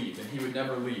he would leave, and he would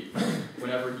never leave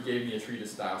whenever he gave me a tree to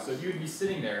style. So he would be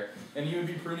sitting there, and he would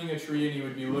be pruning a tree, and he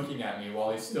would be looking at me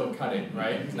while he's still cutting,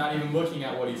 right? He's not even looking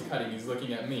at what he's cutting, he's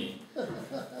looking at me.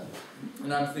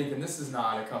 And I'm thinking, this is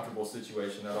not a comfortable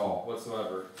situation at all,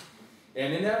 whatsoever.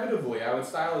 And inevitably, I would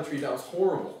style a tree that was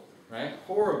horrible, right?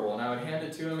 Horrible. And I would hand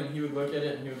it to him, and he would look at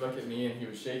it, and he would look at me, and he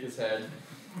would shake his head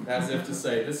as if to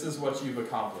say, this is what you've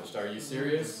accomplished. Are you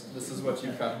serious? This is what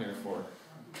you've come here for.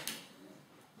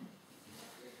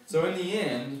 So in the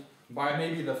end, by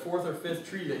maybe the 4th or 5th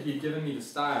tree that he had given me to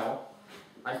style,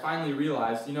 I finally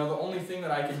realized, you know, the only thing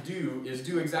that I can do is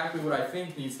do exactly what I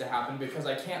think needs to happen, because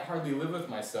I can't hardly live with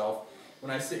myself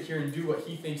when I sit here and do what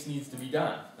he thinks needs to be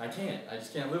done. I can't. I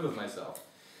just can't live with myself.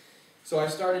 So I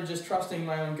started just trusting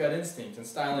my own gut instinct and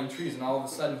styling trees, and all of a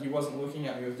sudden he wasn't looking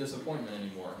at me with disappointment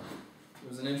anymore. It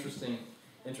was an interesting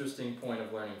point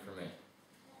of learning for me.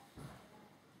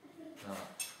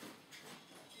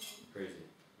 Crazy.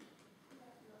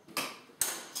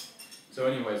 So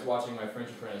anyways, watching my French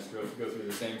apprentice go through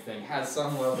the same thing has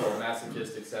some level of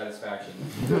masochistic satisfaction.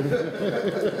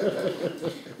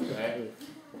 Right?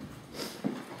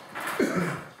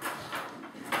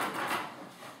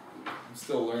 I'm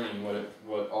still learning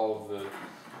what all of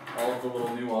the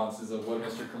little nuances of what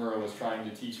Mr. Kimura was trying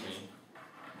to teach me.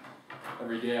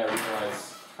 Every day I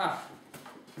realize,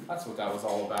 that's what that was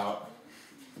all about.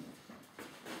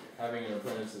 Having an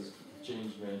apprentice has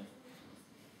changed me.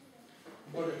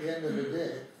 But at the end of the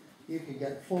day, you can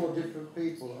get 4 different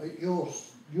people at your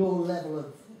level of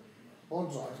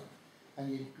bonsai, and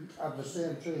you have the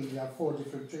same tree, you have 4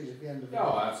 different trees at the end of the day.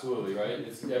 Oh, absolutely, right?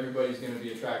 Everybody's going to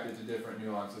be attracted to different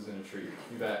nuances in a tree.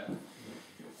 You bet.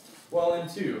 Well, and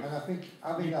two. And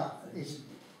I mean that is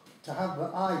to have the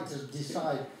eye to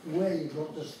decide where you've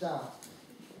got to start.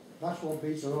 That's what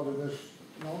beats a lot of us,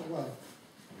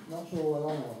 not so well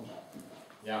on ones.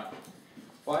 Yeah.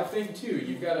 Well, I think too,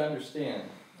 you've got to understand,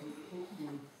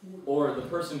 or the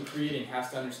person creating has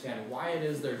to understand why it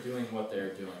is they're doing what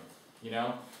they're doing, you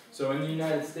know? So in the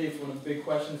United States, one of the big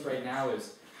questions right now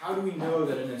is, how do we know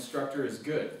that an instructor is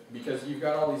good? Because you've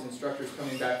got all these instructors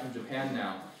coming back from Japan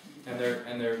now, and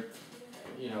they're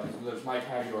you know, there's Mike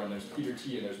Hagedorn, there's Peter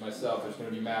T, and there's myself, there's going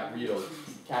to be Matt Riedel,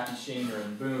 Kathy Shaner,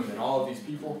 and Boone, and all of these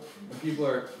people. And people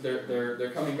are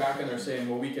they're coming back and they're saying,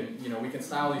 well, we can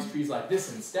style these trees like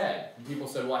this instead. And people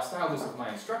said, well, I styled this with my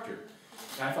instructor,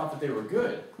 and I thought that they were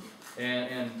good.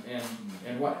 And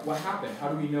what happened? How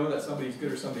do we know that somebody's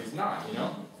good or somebody's not? You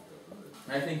know.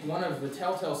 And I think one of the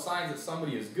telltale signs that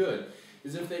somebody is good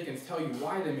is if they can tell you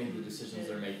why they made the decisions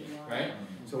they're making, right?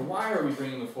 So why are we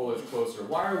bringing the foliage closer?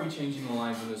 Why are we changing the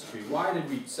lines in this tree? Why did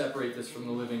we separate this from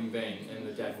the living vein and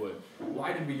the dead wood?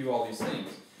 Why did we do all these things?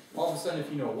 All of a sudden, if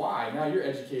you know why, now you're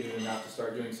educated enough to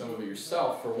start doing some of it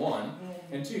yourself, for one.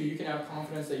 And two, you can have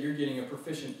confidence that you're getting a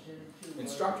proficient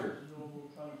instructor.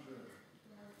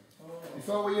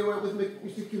 Before you went with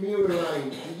Mr. Kimura line,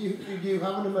 did you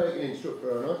have an American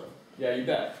instructor or not? Yeah, you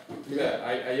bet. You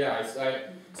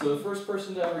bet. So the first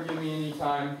person to ever give me any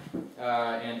time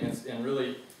and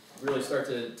really start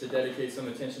to dedicate some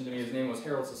attention to me, his name was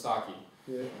Harold Sasaki.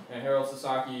 Yeah. And Harold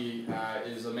Sasaki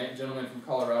is a gentleman from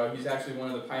Colorado. He's actually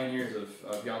one of the pioneers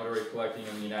of Yamadori collecting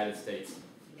in the United States.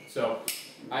 So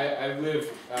I live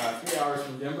 3 hours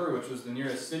from Denver, which was the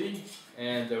nearest city,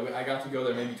 and I got to go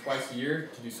there maybe twice a year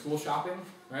to do school shopping,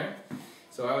 right?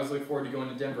 So I always look forward to going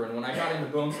to Denver. And when I got into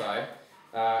bonsai,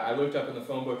 I looked up in the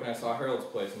phone book and I saw Harold's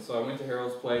place. And so I went to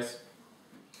Harold's place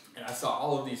and I saw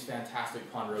all of these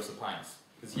fantastic ponderosa pines,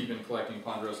 because he'd been collecting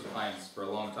ponderosa pines for a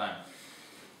long time.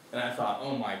 And I thought,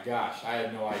 oh my gosh, I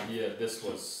had no idea this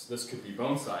could be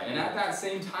bonsai. And at that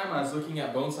same time, I was looking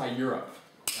at Bonsai Europe.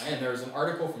 Right? And there was an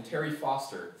article from Terry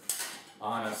Foster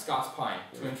on a Scots pine,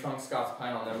 twin trunk Scots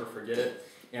pine, I'll never forget it.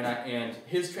 And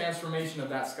his transformation of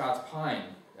that Scots pine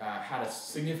had a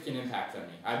significant impact on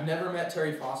me. I've never met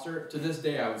Terry Foster. To this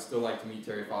day, I would still like to meet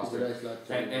Terry Foster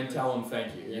and tell him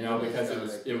thank you, you know, because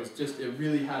it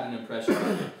really had an impression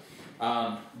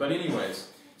on me. But anyways,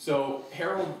 so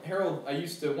Harold, I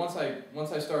used to, once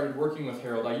I started working with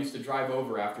Harold, I used to drive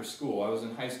over after school. I was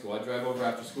in high school. I'd drive over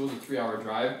after school. It was a 3-hour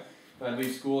drive. I'd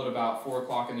leave school at about 4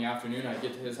 o'clock in the afternoon. I'd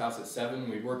get to his house at 7.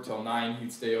 We'd work till 9.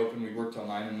 He'd stay open. We'd work till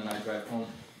 9, and then I'd drive home,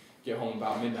 get home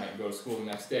about midnight and go to school the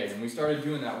next day. And we started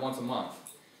doing that once a month.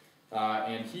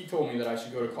 And he told me that I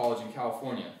should go to college in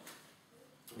California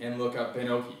and look up Ben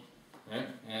Oki. Right?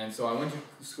 And so I went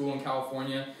to school in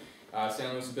California,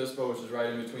 San Luis Obispo, which is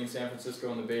right in between San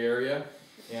Francisco and the Bay Area.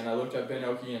 And I looked up Ben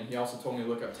Oki, and he also told me to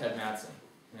look up Ted Madsen.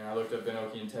 And I looked up Ben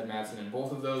Oki and Ted Madsen, and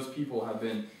both of those people have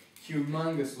been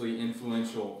humongously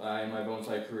influential in my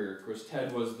bonsai career. Of course,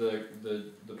 Ted was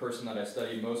the person that I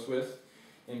studied most with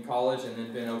in college, and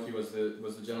then Ben Oki was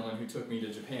the gentleman who took me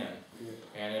to Japan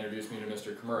and introduced me to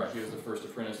Mr. Kimura. He was the first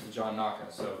apprentice to John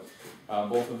Naka. So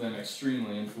both of them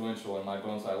extremely influential in my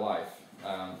bonsai life.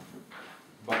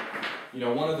 But you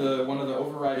know, one of the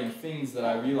overriding things that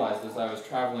I realized as I was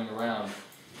traveling around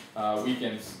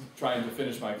weekends trying to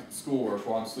finish my schoolwork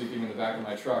while I'm sleeping in the back of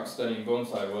my truck studying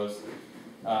bonsai was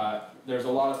there's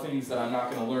a lot of things that I'm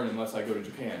not going to learn unless I go to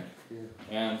Japan.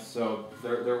 And so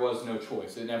there was no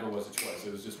choice. It never was a choice.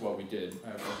 It was just what we did.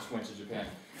 I just went to Japan.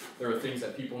 There were things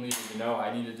that people needed to know.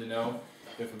 I needed to know.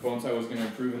 If a bonsai was going to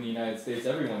improve in the United States,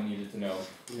 everyone needed to know.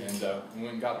 And we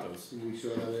went and got those. And we saw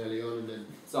that early on, and then.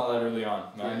 Saw that early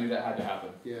on. I knew that had to happen.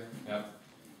 Yeah. Yeah.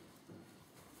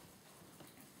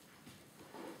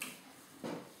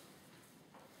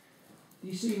 Do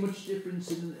you see much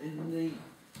difference in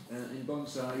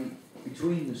bonsai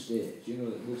between the states? You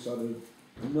know, the sort of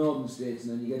northern states,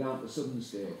 and then you get down to southern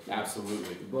states.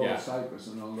 Absolutely. The bald cypress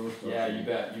and all those. Yeah, you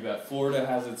bet. You bet. Florida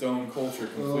has its own culture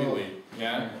completely.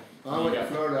 Yeah. I went to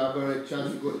Florida. I got a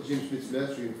chance to go to Jim Smith's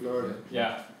nursery in Florida.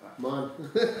 Yeah. Man.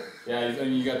 Yeah,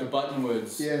 and you got the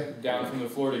buttonwoods down from the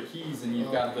Florida Keys, and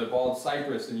you've got the bald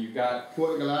cypress, and you've got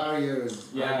Portugalaria.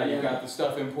 And you've got the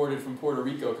stuff imported from Puerto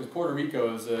Rico, because Puerto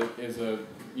Rico is a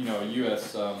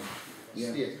U.S.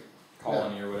 state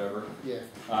colony or whatever. Yeah.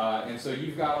 And so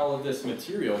you've got all of this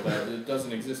material that it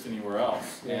doesn't exist anywhere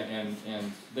else, and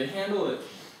they handle it.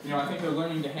 I think they're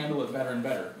learning to handle it better and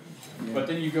better. But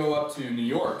then you go up to New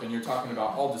York and you're talking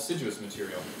about all deciduous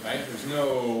material, right? There's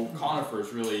no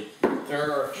conifers really.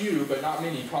 There are a few, but not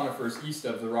many conifers east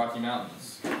of the Rocky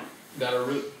Mountains that are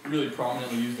really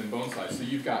prominently used in bonsai. So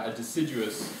you've got a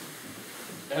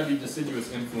heavy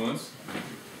deciduous influence.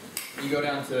 You go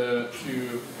down to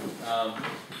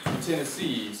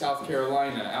Tennessee, South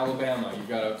Carolina, Alabama, you've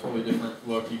got a totally different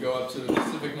look. You go up to the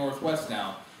Pacific Northwest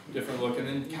now, different look, and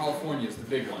then California is the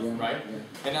big one, right?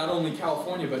 And not only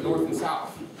California, but North and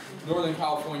South. Northern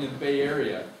California, the Bay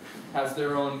Area, has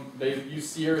their own, they use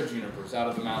Sierra junipers out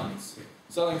of the mountains.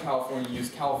 Southern California use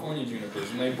California junipers,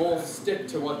 and they both stick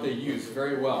to what they use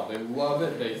very well. They love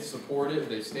it, they support it,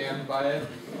 they stand by it,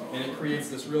 and it creates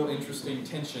this real interesting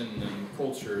tension and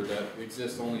culture that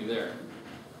exists only there.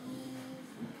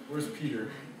 Where's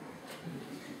Peter?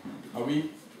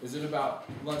 Is it about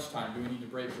lunchtime? Do we need to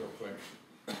break real quick?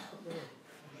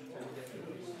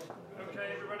 Okay,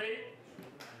 everybody.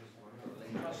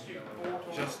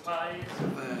 Just pies.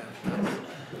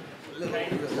 A little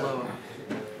bit lower.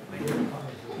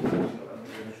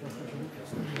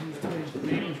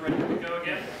 Neil's ready to go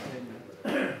again.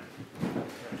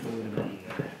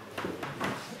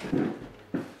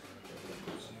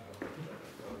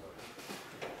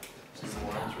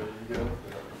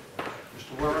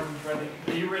 Mr. Warren's ready.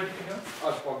 Are you ready to go? I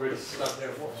was probably ready to stop there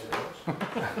and watch it.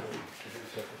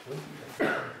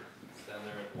 Stand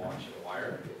there and watch the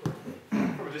wire.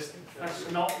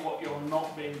 That's not what you're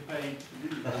not being paid to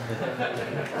do.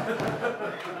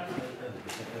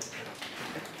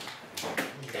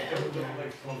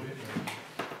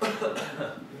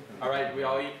 All right, we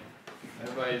all eat.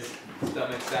 Everybody's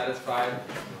stomach satisfied.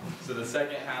 So the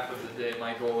second half of the day,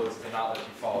 my goal is to not let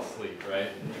you fall asleep, right?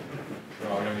 We're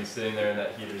all going to be sitting there and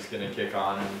that heater's going to kick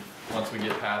on, and once we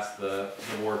get past the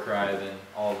war cry, then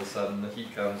all of a sudden the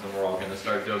heat comes and we're all going to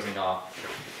start dozing off.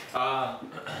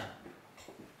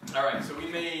 All right, so we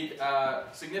made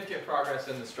significant progress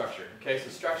in the structure. Okay, so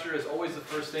structure is always the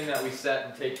first thing that we set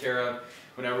and take care of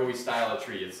whenever we style a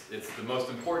tree. It's the most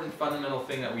important fundamental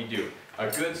thing that we do.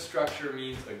 A good structure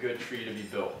means a good tree to be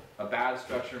built. A bad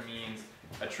structure means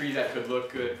a tree that could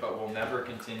look good but will never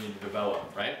continue to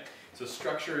develop, right? So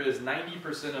structure is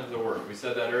 90% of the work. We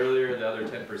said that earlier. The other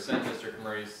 10% Mr.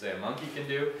 Kamuri used to say a monkey can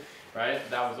do, right?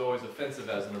 That was always offensive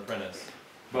as an apprentice.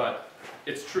 But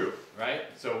it's true, right?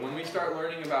 So when we start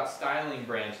learning about styling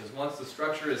branches, once the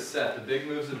structure is set, the big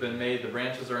moves have been made, the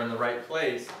branches are in the right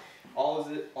place, all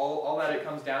that it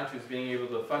comes down to is being able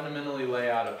to fundamentally lay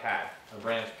out a pad, a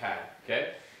branch pad,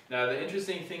 okay? Now the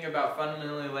interesting thing about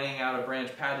fundamentally laying out a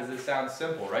branch pad is it sounds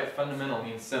simple, right? Fundamental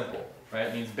means simple, right?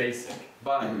 It means basic.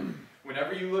 But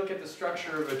whenever you look at the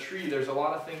structure of a tree, there's a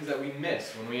lot of things that we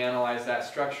miss when we analyze that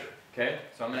structure. Okay,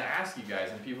 so I'm going to ask you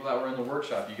guys, and people that were in the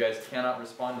workshop, you guys cannot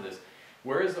respond to this.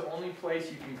 Where is the only place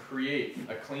you can create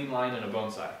a clean line in a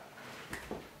bonsai?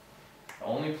 The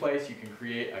only place you can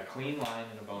create a clean line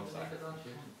in a bonsai.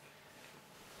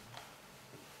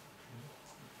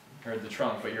 Or the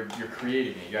trunk, but you're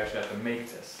creating it. You actually have to make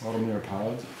this. Bottom layer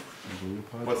pads.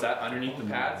 What's that? Underneath the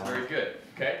pads? Very good.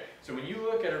 Okay, so when you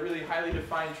look at a really highly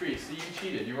defined tree, see, you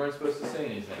cheated. You weren't supposed to say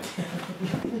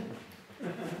anything.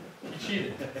 You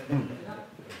cheated.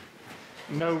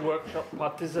 No workshop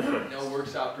participants. No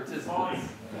workshop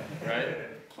participants. Right?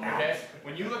 Okay?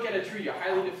 When you look at a tree, a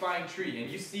highly defined tree,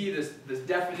 and you see this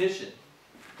definition,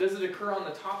 does it occur on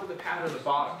the top of the pad or the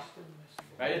bottom?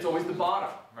 Right? It's always the bottom,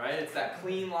 right? It's that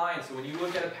clean line. So when you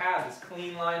look at a pad, this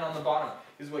clean line on the bottom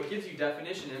is what gives you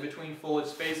definition in between foliage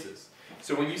spaces.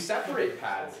 So when you separate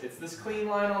pads, it's this clean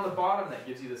line on the bottom that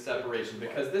gives you the separation,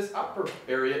 because this upper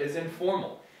area is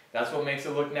informal. That's what makes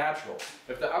it look natural.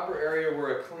 If the upper area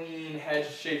were a clean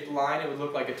hedge-shaped line, it would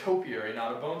look like a topiary,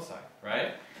 not a bonsai,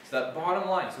 right? So that bottom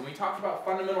line. So when we talk about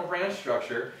fundamental branch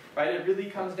structure, right, it really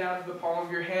comes down to the palm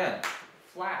of your hand.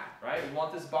 Flat, right? We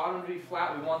want this bottom to be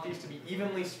flat. We want these to be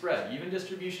evenly spread, even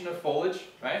distribution of foliage,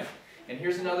 right? And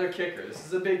here's another kicker. This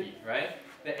is a biggie, right?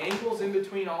 The angles in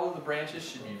between all of the branches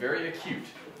should be very acute.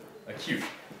 Acute,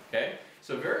 okay?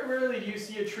 So very rarely do you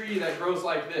see a tree that grows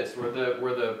like this, where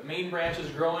the main branch is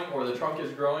growing or the trunk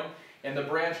is growing, and the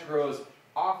branch grows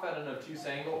off at an obtuse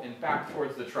angle and back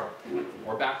towards the trunk,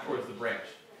 or back towards the branch.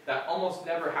 That almost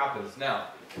never happens. Now,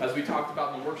 as we talked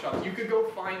about in the workshop, you could go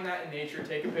find that in nature,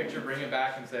 take a picture, bring it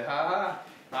back, and say, ha ha,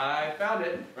 I found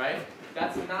it, right?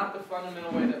 That's not the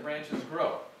fundamental way that branches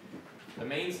grow. The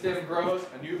main stem grows,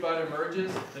 a new bud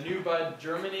emerges, the new bud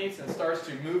germinates and starts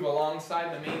to move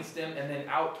alongside the main stem and then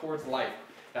out towards light.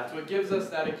 That's what gives us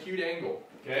that acute angle,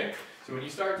 okay? So when you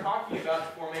start talking about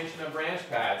the formation of branch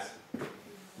pads,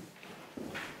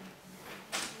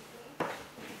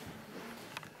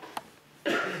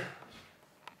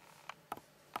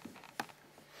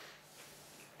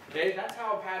 okay, that's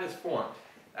how a pad is formed.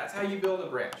 That's how you build a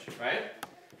branch, right?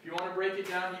 If you want to break it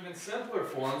down to even simpler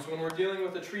forms, when we're dealing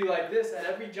with a tree like this, at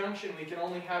every junction we can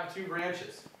only have 2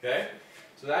 branches, okay?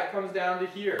 So that comes down to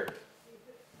here.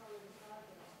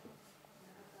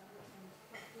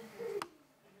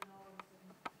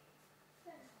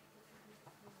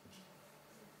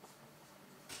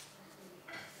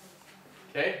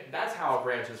 Okay, that's how a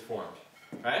branch is formed,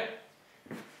 right?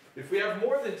 If we have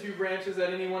more than 2 branches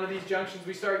at any one of these junctions,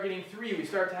 we start getting 3. We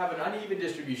start to have an uneven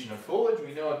distribution of foliage.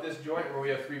 We know at this joint where we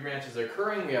have 3 branches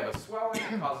occurring, we have a swelling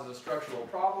that causes a structural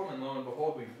problem, and lo and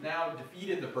behold, we've now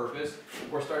defeated the purpose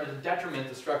or started to detriment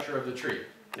the structure of the tree.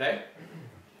 Okay?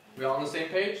 We all on the same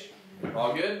page?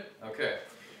 All good? Okay.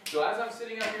 So as I'm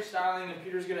sitting up here styling, and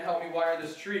Peter's going to help me wire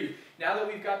this tree, now that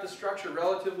we've got the structure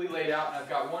relatively laid out, and I've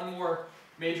got one more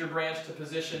major branch to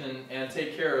position and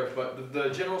take care of, but the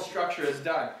general structure is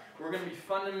done. We're going to be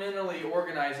fundamentally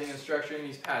organizing and structuring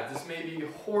these pads. This may be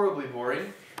horribly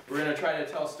boring. We're going to try to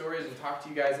tell stories and talk to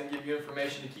you guys and give you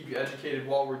information to keep you educated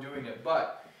while we're doing it.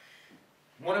 But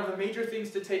one of the major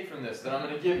things to take from this that I'm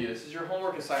going to give you, this is your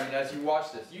homework assignment as you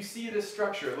watch this. You see this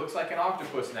structure. It looks like an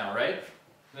octopus now, right?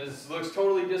 This looks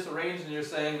totally disarranged, and you're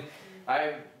saying,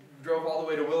 I drove all the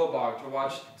way to Willowbog to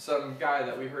watch some guy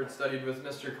that we heard studied with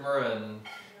Mr. Kimura and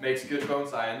makes good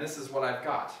bonsai, and this is what I've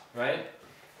got, right?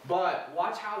 But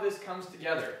watch how this comes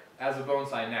together as a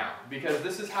bonsai now, because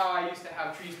this is how I used to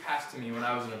have trees passed to me when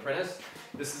I was an apprentice.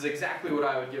 This is exactly what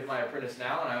I would give my apprentice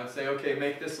now, and I would say, okay,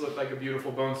 make this look like a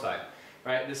beautiful bonsai,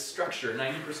 right? This structure,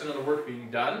 90% of the work being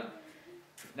done,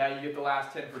 now you get the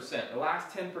last 10%. The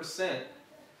last 10%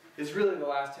 is really the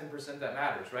last 10% that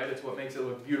matters, right? It's what makes it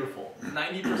look beautiful.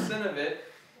 90% of it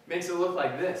makes it look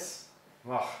like this.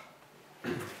 Wow.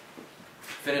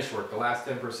 Finished work, the last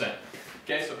 10%.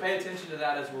 Okay, so pay attention to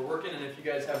that as we're working, and if you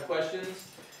guys have questions,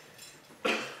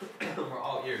 we're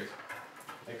all ears.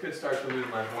 I could start to lose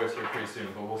my voice here pretty soon,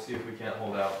 but we'll see if we can't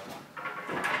hold out.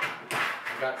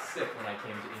 I got sick when I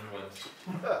came to England.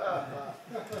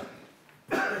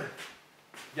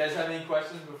 You guys have any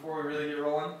questions before we really get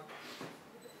rolling?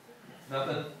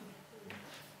 Nothing?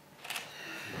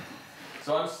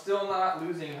 So I'm still not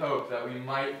losing hope that we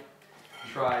might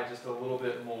try just a little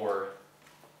bit more.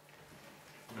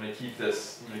 I'm gonna keep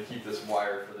this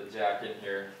wire for the jack in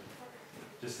here,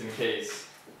 just in case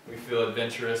we feel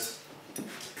adventurous.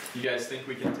 You guys think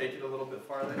we can take it a little bit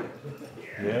farther?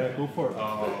 Yeah, go for it.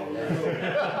 Oh.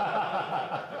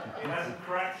 It hasn't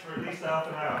cracked for at least half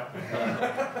an hour.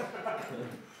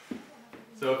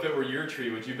 So if it were your tree,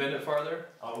 would you bend it farther?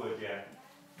 I would, yeah.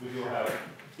 With your help.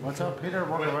 What's up, Peter?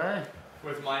 Walk away.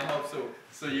 With my help,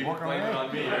 so you can blame it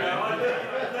on me, right? I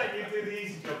let you do the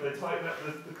easy job, then tighten up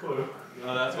the coil.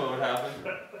 Oh, that's what would happen?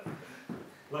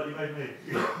 Like you made me.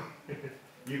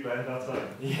 You bend, I'll tighten.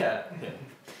 Yeah.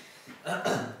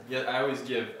 Yeah, I always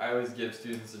give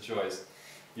students a choice.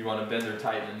 You want to bend or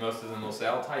tighten, and most of them will say,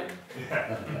 I'll tighten.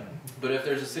 Yeah. But if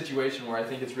there's a situation where I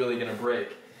think it's really going to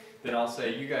break, then I'll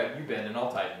say, you bend and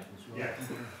I'll tighten. Yeah.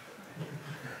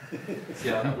 See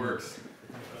how that works.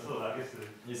 That's all that is.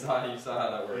 You saw how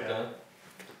that worked, Yeah.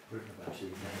 huh?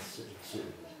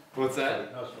 What's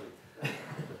that?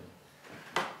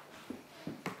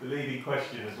 The leading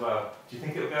question as well. Do you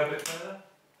think it'll go a bit further?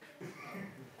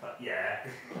 Yeah.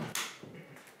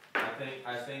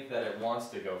 I think that it wants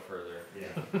to go further.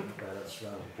 Yeah.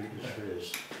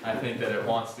 I think that it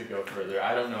wants to go further.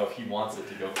 I don't know if he wants it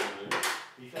to go further.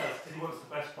 He does, because he wants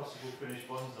the best possible finished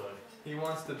bonsai. He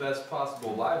wants the best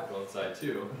possible live bonsai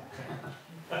too.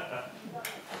 That's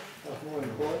more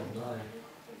important.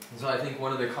 So I think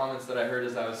one of the comments that I heard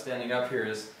as I was standing up here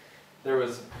is there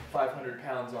was 500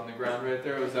 pounds on the ground right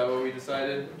there. Was that what we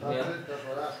decided? That's it, that's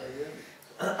what I said,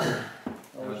 yeah.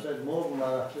 I would have said more than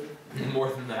that, actually. More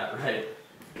than that, right.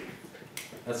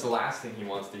 That's the last thing he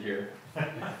wants to hear.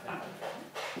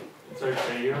 It's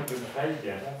okay, you haven't been paid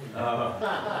yet, have you?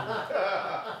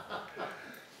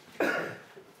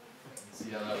 See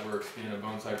how that works. Being a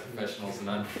bonsai professional is an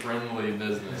unfriendly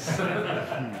business.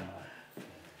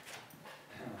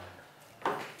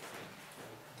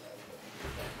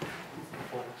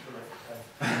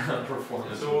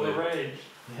 Performance. It's all the rage.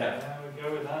 Yeah. Yeah, we go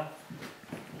with that.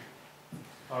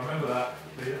 I remember that.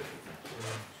 Leah.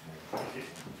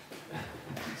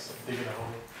 Digging a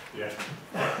hole. Yeah.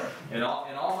 In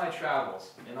all my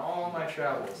travels,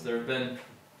 there have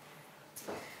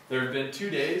been 2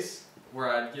 days where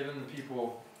I'd given the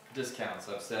people discounts.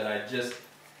 I've said I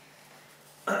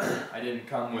didn't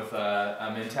come with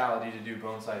a mentality to do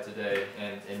bonsai today,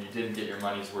 and you didn't get your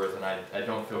money's worth, and I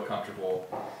don't feel comfortable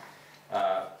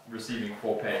receiving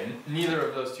full pay. Neither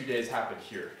of those 2 days happened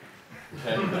here.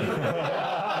 Okay?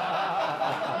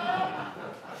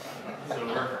 So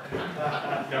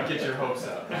don't get your hopes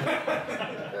up.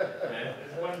 Okay?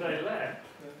 There's 1 day left.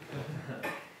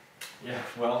 Yeah,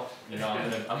 well, you know,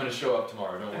 I'm gonna show up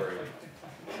tomorrow, don't worry.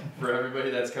 For everybody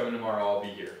that's coming tomorrow, I'll be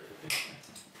here.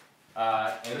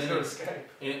 And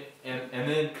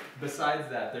then besides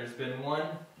that, there's been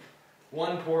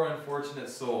one poor unfortunate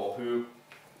soul who,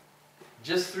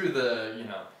 just through the, you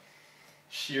know,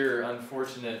 sheer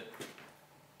unfortunate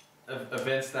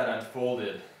events that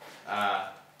unfolded,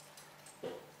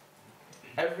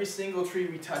 every single tree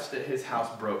we touched at his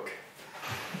house broke.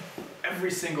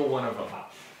 Every single one of them.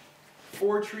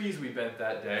 4 trees we bent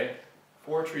that day,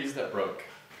 4 trees that broke.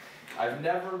 I've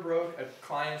never broke a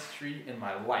client's tree in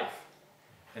my life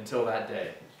until that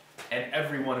day, and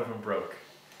every one of them broke.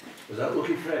 Was that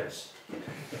Lucky Fred's?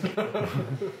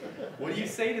 What do you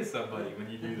say to somebody when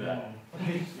you do that?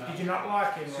 Did you not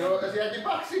like him? So, has he had your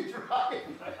backseat right?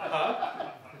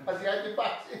 Huh? Has he had your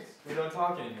backseat? We don't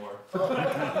talk anymore.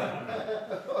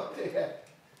 Oh dear.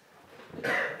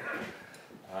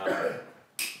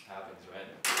 Happens, right?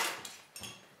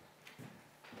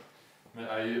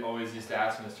 I always used to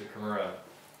ask Mr. Kimura,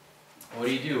 what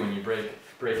do you do when you break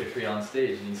a tree on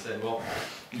stage? And he said, well,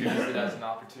 you use it as an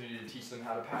opportunity to teach them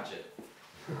how to patch it.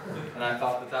 And I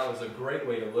thought that was a great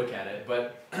way to look at it,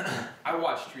 but I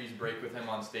watched trees break with him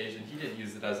on stage, and he didn't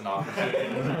use it as an opportunity.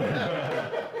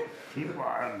 Keep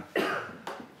on.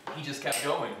 He just kept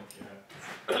going.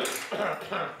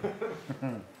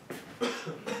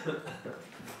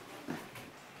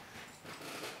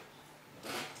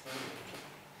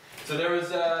 So there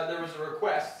was a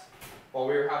request while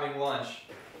we were having lunch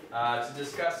to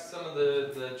discuss some of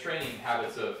the training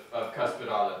habits of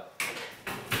Cuspidata.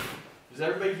 Does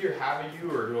everybody here have a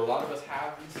U, or do a lot of us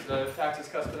have Taxus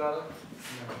Cuspidata?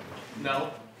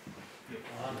 No?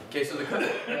 Okay, so the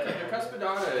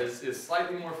Cuspidata is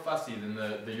slightly more fussy than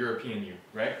the European U,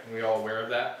 right? Are we all aware of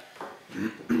that?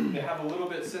 They have a little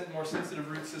bit more sensitive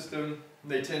root system.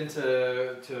 They tend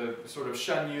to sort of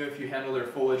shun you if you handle their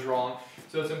foliage wrong.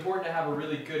 So it's important to have a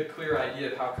really good, clear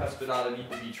idea of how Cuspidata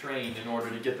need to be trained in order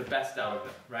to get the best out of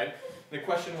them, right? The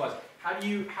question was, how do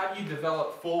you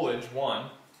develop foliage, one,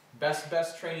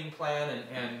 best training plan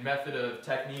and method of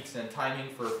techniques and timing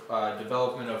for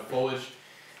development of foliage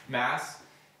mass,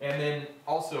 and then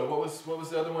also, what was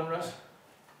the other one, Russ?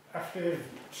 After you've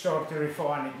started to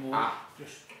refine it more,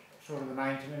 just sort of the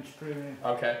maintenance pruning.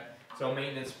 Okay, so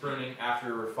maintenance pruning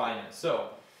after refinement.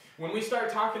 So, when we start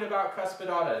talking about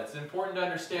Cuspidata, it's important to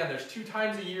understand there's 2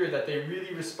 times a year that they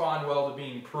really respond well to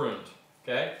being pruned,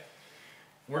 okay?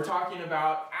 We're talking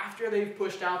about after they've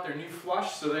pushed out their new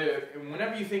flush, so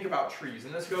whenever you think about trees,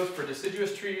 and this goes for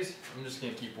deciduous trees, I'm just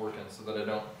going to keep working so that I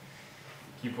don't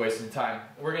keep wasting time.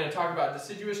 We're going to talk about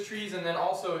deciduous trees, and then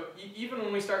also even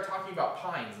when we start talking about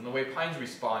pines and the way pines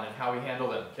respond and how we handle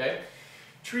them, okay?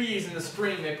 Trees in the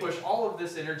spring, they push all of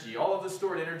this energy, all of the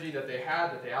stored energy that they had,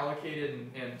 that they allocated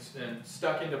and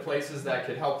stuck into places that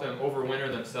could help them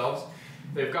overwinter themselves.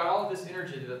 They've got all of this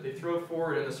energy that they throw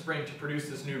forward in the spring to produce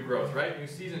this new growth, right? New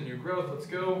season, new growth, let's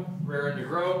go, raring to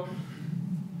grow.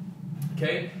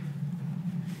 Okay?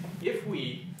 If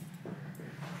we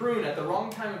prune at the wrong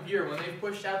time of year when they've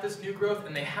pushed out this new growth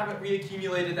and they haven't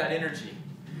reaccumulated that energy,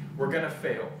 we're going to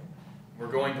fail. We're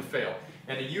going to fail.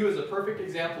 And a U is a perfect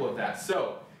example of that.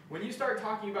 So, when you start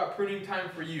talking about pruning time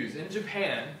for U's, in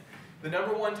Japan, the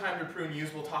number 1 time to prune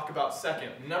U's we'll talk about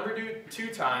second. Number 2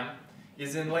 time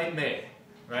is in late May,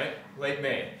 right? Late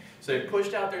May. So they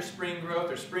pushed out their spring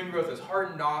growth is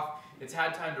hardened off, it's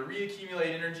had time to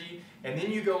reaccumulate energy, and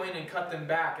then you go in and cut them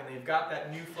back, and they've got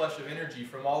that new flush of energy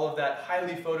from all of that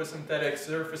highly photosynthetic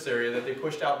surface area that they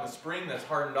pushed out in the spring that's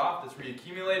hardened off, that's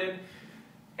reaccumulated,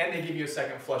 and they give you a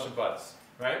second flush of buds,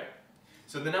 right?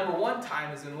 So the number one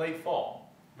time is in late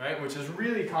fall, right? Which is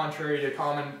really contrary to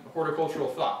common horticultural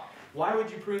thought. Why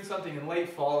would you prune something in late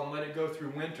fall and let it go through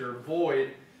winter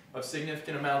void of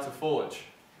significant amounts of foliage?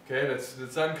 Okay,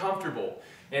 that's uncomfortable.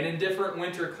 And in different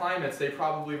winter climates, they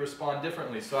probably respond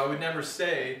differently. So I would never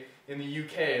say in the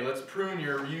UK, let's prune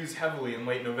your yews heavily in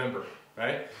late November,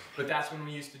 right? But that's when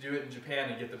we used to do it in Japan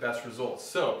and get the best results.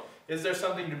 So is there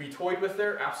something to be toyed with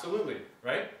there? Absolutely,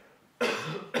 right?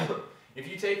 If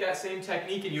you take that same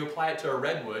technique and you apply it to a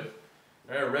redwood,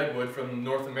 right, a redwood from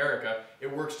North America,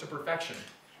 it works to perfection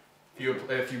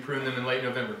if you prune them in late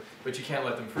November, but you can't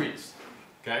let them freeze,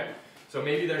 okay? So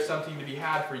maybe there's something to be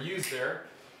had for yews there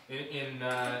in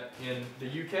the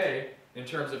UK in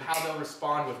terms of how they'll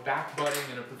respond with back budding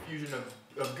and a profusion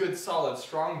of good, solid,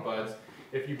 strong buds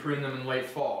if you prune them in late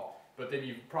fall. But then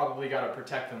you've probably got to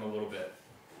protect them a little bit,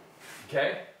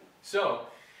 okay? So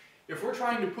if we're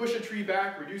trying to push a tree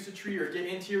back, reduce a tree, or get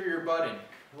interior budding,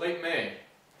 late May,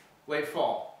 late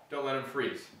fall, don't let them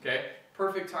freeze, okay?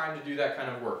 Perfect time to do that kind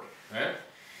of work, right?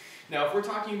 Now, if we're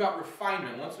talking about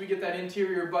refinement, once we get that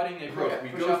interior budding and growth, we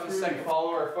go through and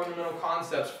follow our fundamental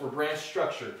concepts for branch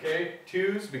structure, okay?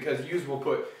 Twos, because yews will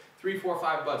put 3, 4,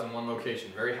 5 buds in one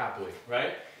location very happily,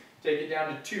 right? Take it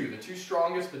down to 2, the 2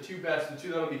 strongest, the 2 best, the 2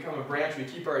 that will become a branch. We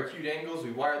keep our acute angles,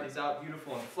 we wire these out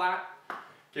beautiful and flat.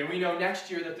 Okay, we know next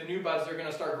year that the new buds are going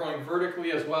to start growing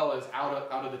vertically as well as out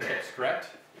of the tips, correct?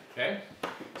 Okay?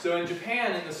 So in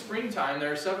Japan, in the springtime,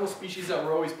 there are several species that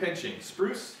we're always pinching.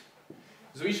 Spruce,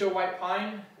 Zoysia white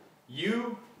pine,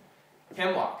 yew,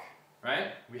 hemlock, right?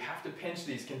 We have to pinch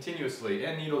these continuously,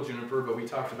 and needle juniper, but we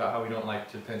talked about how we don't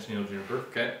like to pinch needle juniper,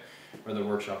 okay? Or the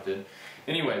workshop did.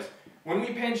 Anyways, when we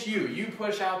pinch yew, you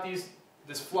push out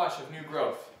this flush of new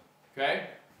growth, okay?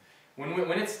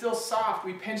 When it's still soft,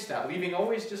 we pinch that, leaving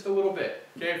always just a little bit.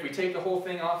 Okay, if we take the whole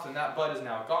thing off, then that bud is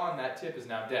now gone, that tip is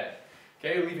now dead.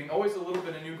 Okay, leaving always a little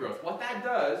bit of new growth. What that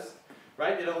does,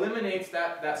 right, it eliminates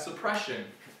that suppression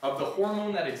of the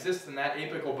hormone that exists in that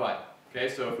apical bud. Okay,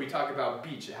 so if we talk about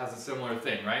beech, it has a similar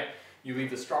thing, right? You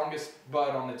leave the strongest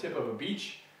bud on the tip of a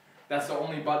beech, that's the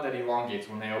only bud that elongates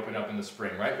when they open up in the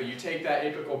spring, right? But you take that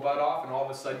apical bud off and all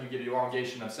of a sudden you get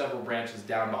elongation of several branches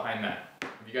down behind that.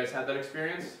 Have you guys had that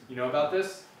experience? You know about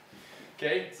this?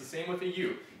 Okay, it's the same with the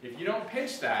yew. If you don't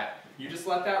pinch that, you just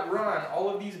let that run, all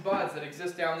of these buds that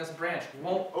exist down this branch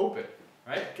won't open,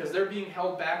 right? Because they're being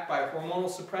held back by hormonal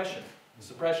suppression.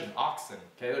 Auxin.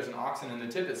 Okay, there's an auxin in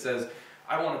the tip that says,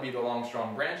 I want to be the long,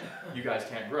 strong branch, you guys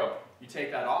can't grow. You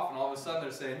take that off and all of a sudden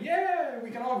they're saying, yeah, we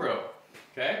can all grow.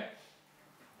 Okay?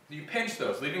 You pinch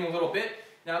those, leaving a little bit.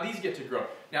 Now these get to grow.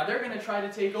 Now they're going to try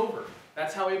to take over.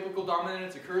 That's how apical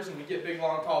dominance occurs and we get big,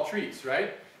 long, tall trees,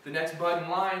 right? The next bud in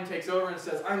line takes over and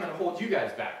says, I'm going to hold you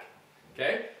guys back.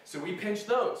 Okay? So we pinch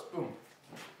those. Boom.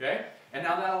 Okay? And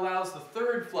now that allows the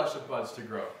third flush of buds to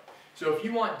grow. So if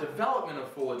you want development of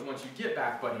foliage once you get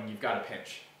back budding, you've got to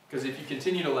pinch. Because if you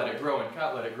continue to let it grow and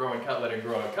cut, let it grow and cut, let it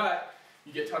grow and cut,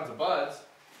 you get tons of buds.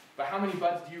 But how many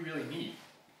buds do you really need?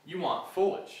 You want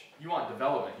foliage. You want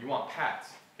development. You want pads.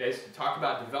 Okay? So to talk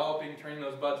about developing, turning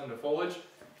those buds into foliage,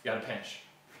 you got to pinch.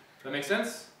 Does that make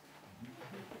sense?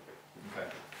 Okay.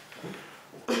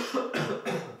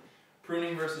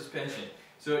 Pruning versus pinching.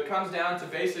 So it comes down to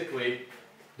basically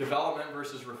development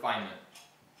versus refinement.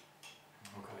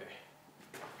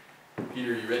 Okay.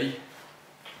 Peter, you ready?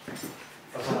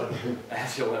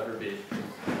 As you'll ever be.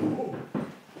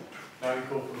 Now you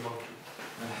call for the monkey.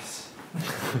 Yes.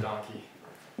 Donkey.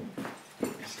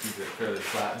 Just keep it fairly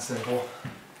flat and simple.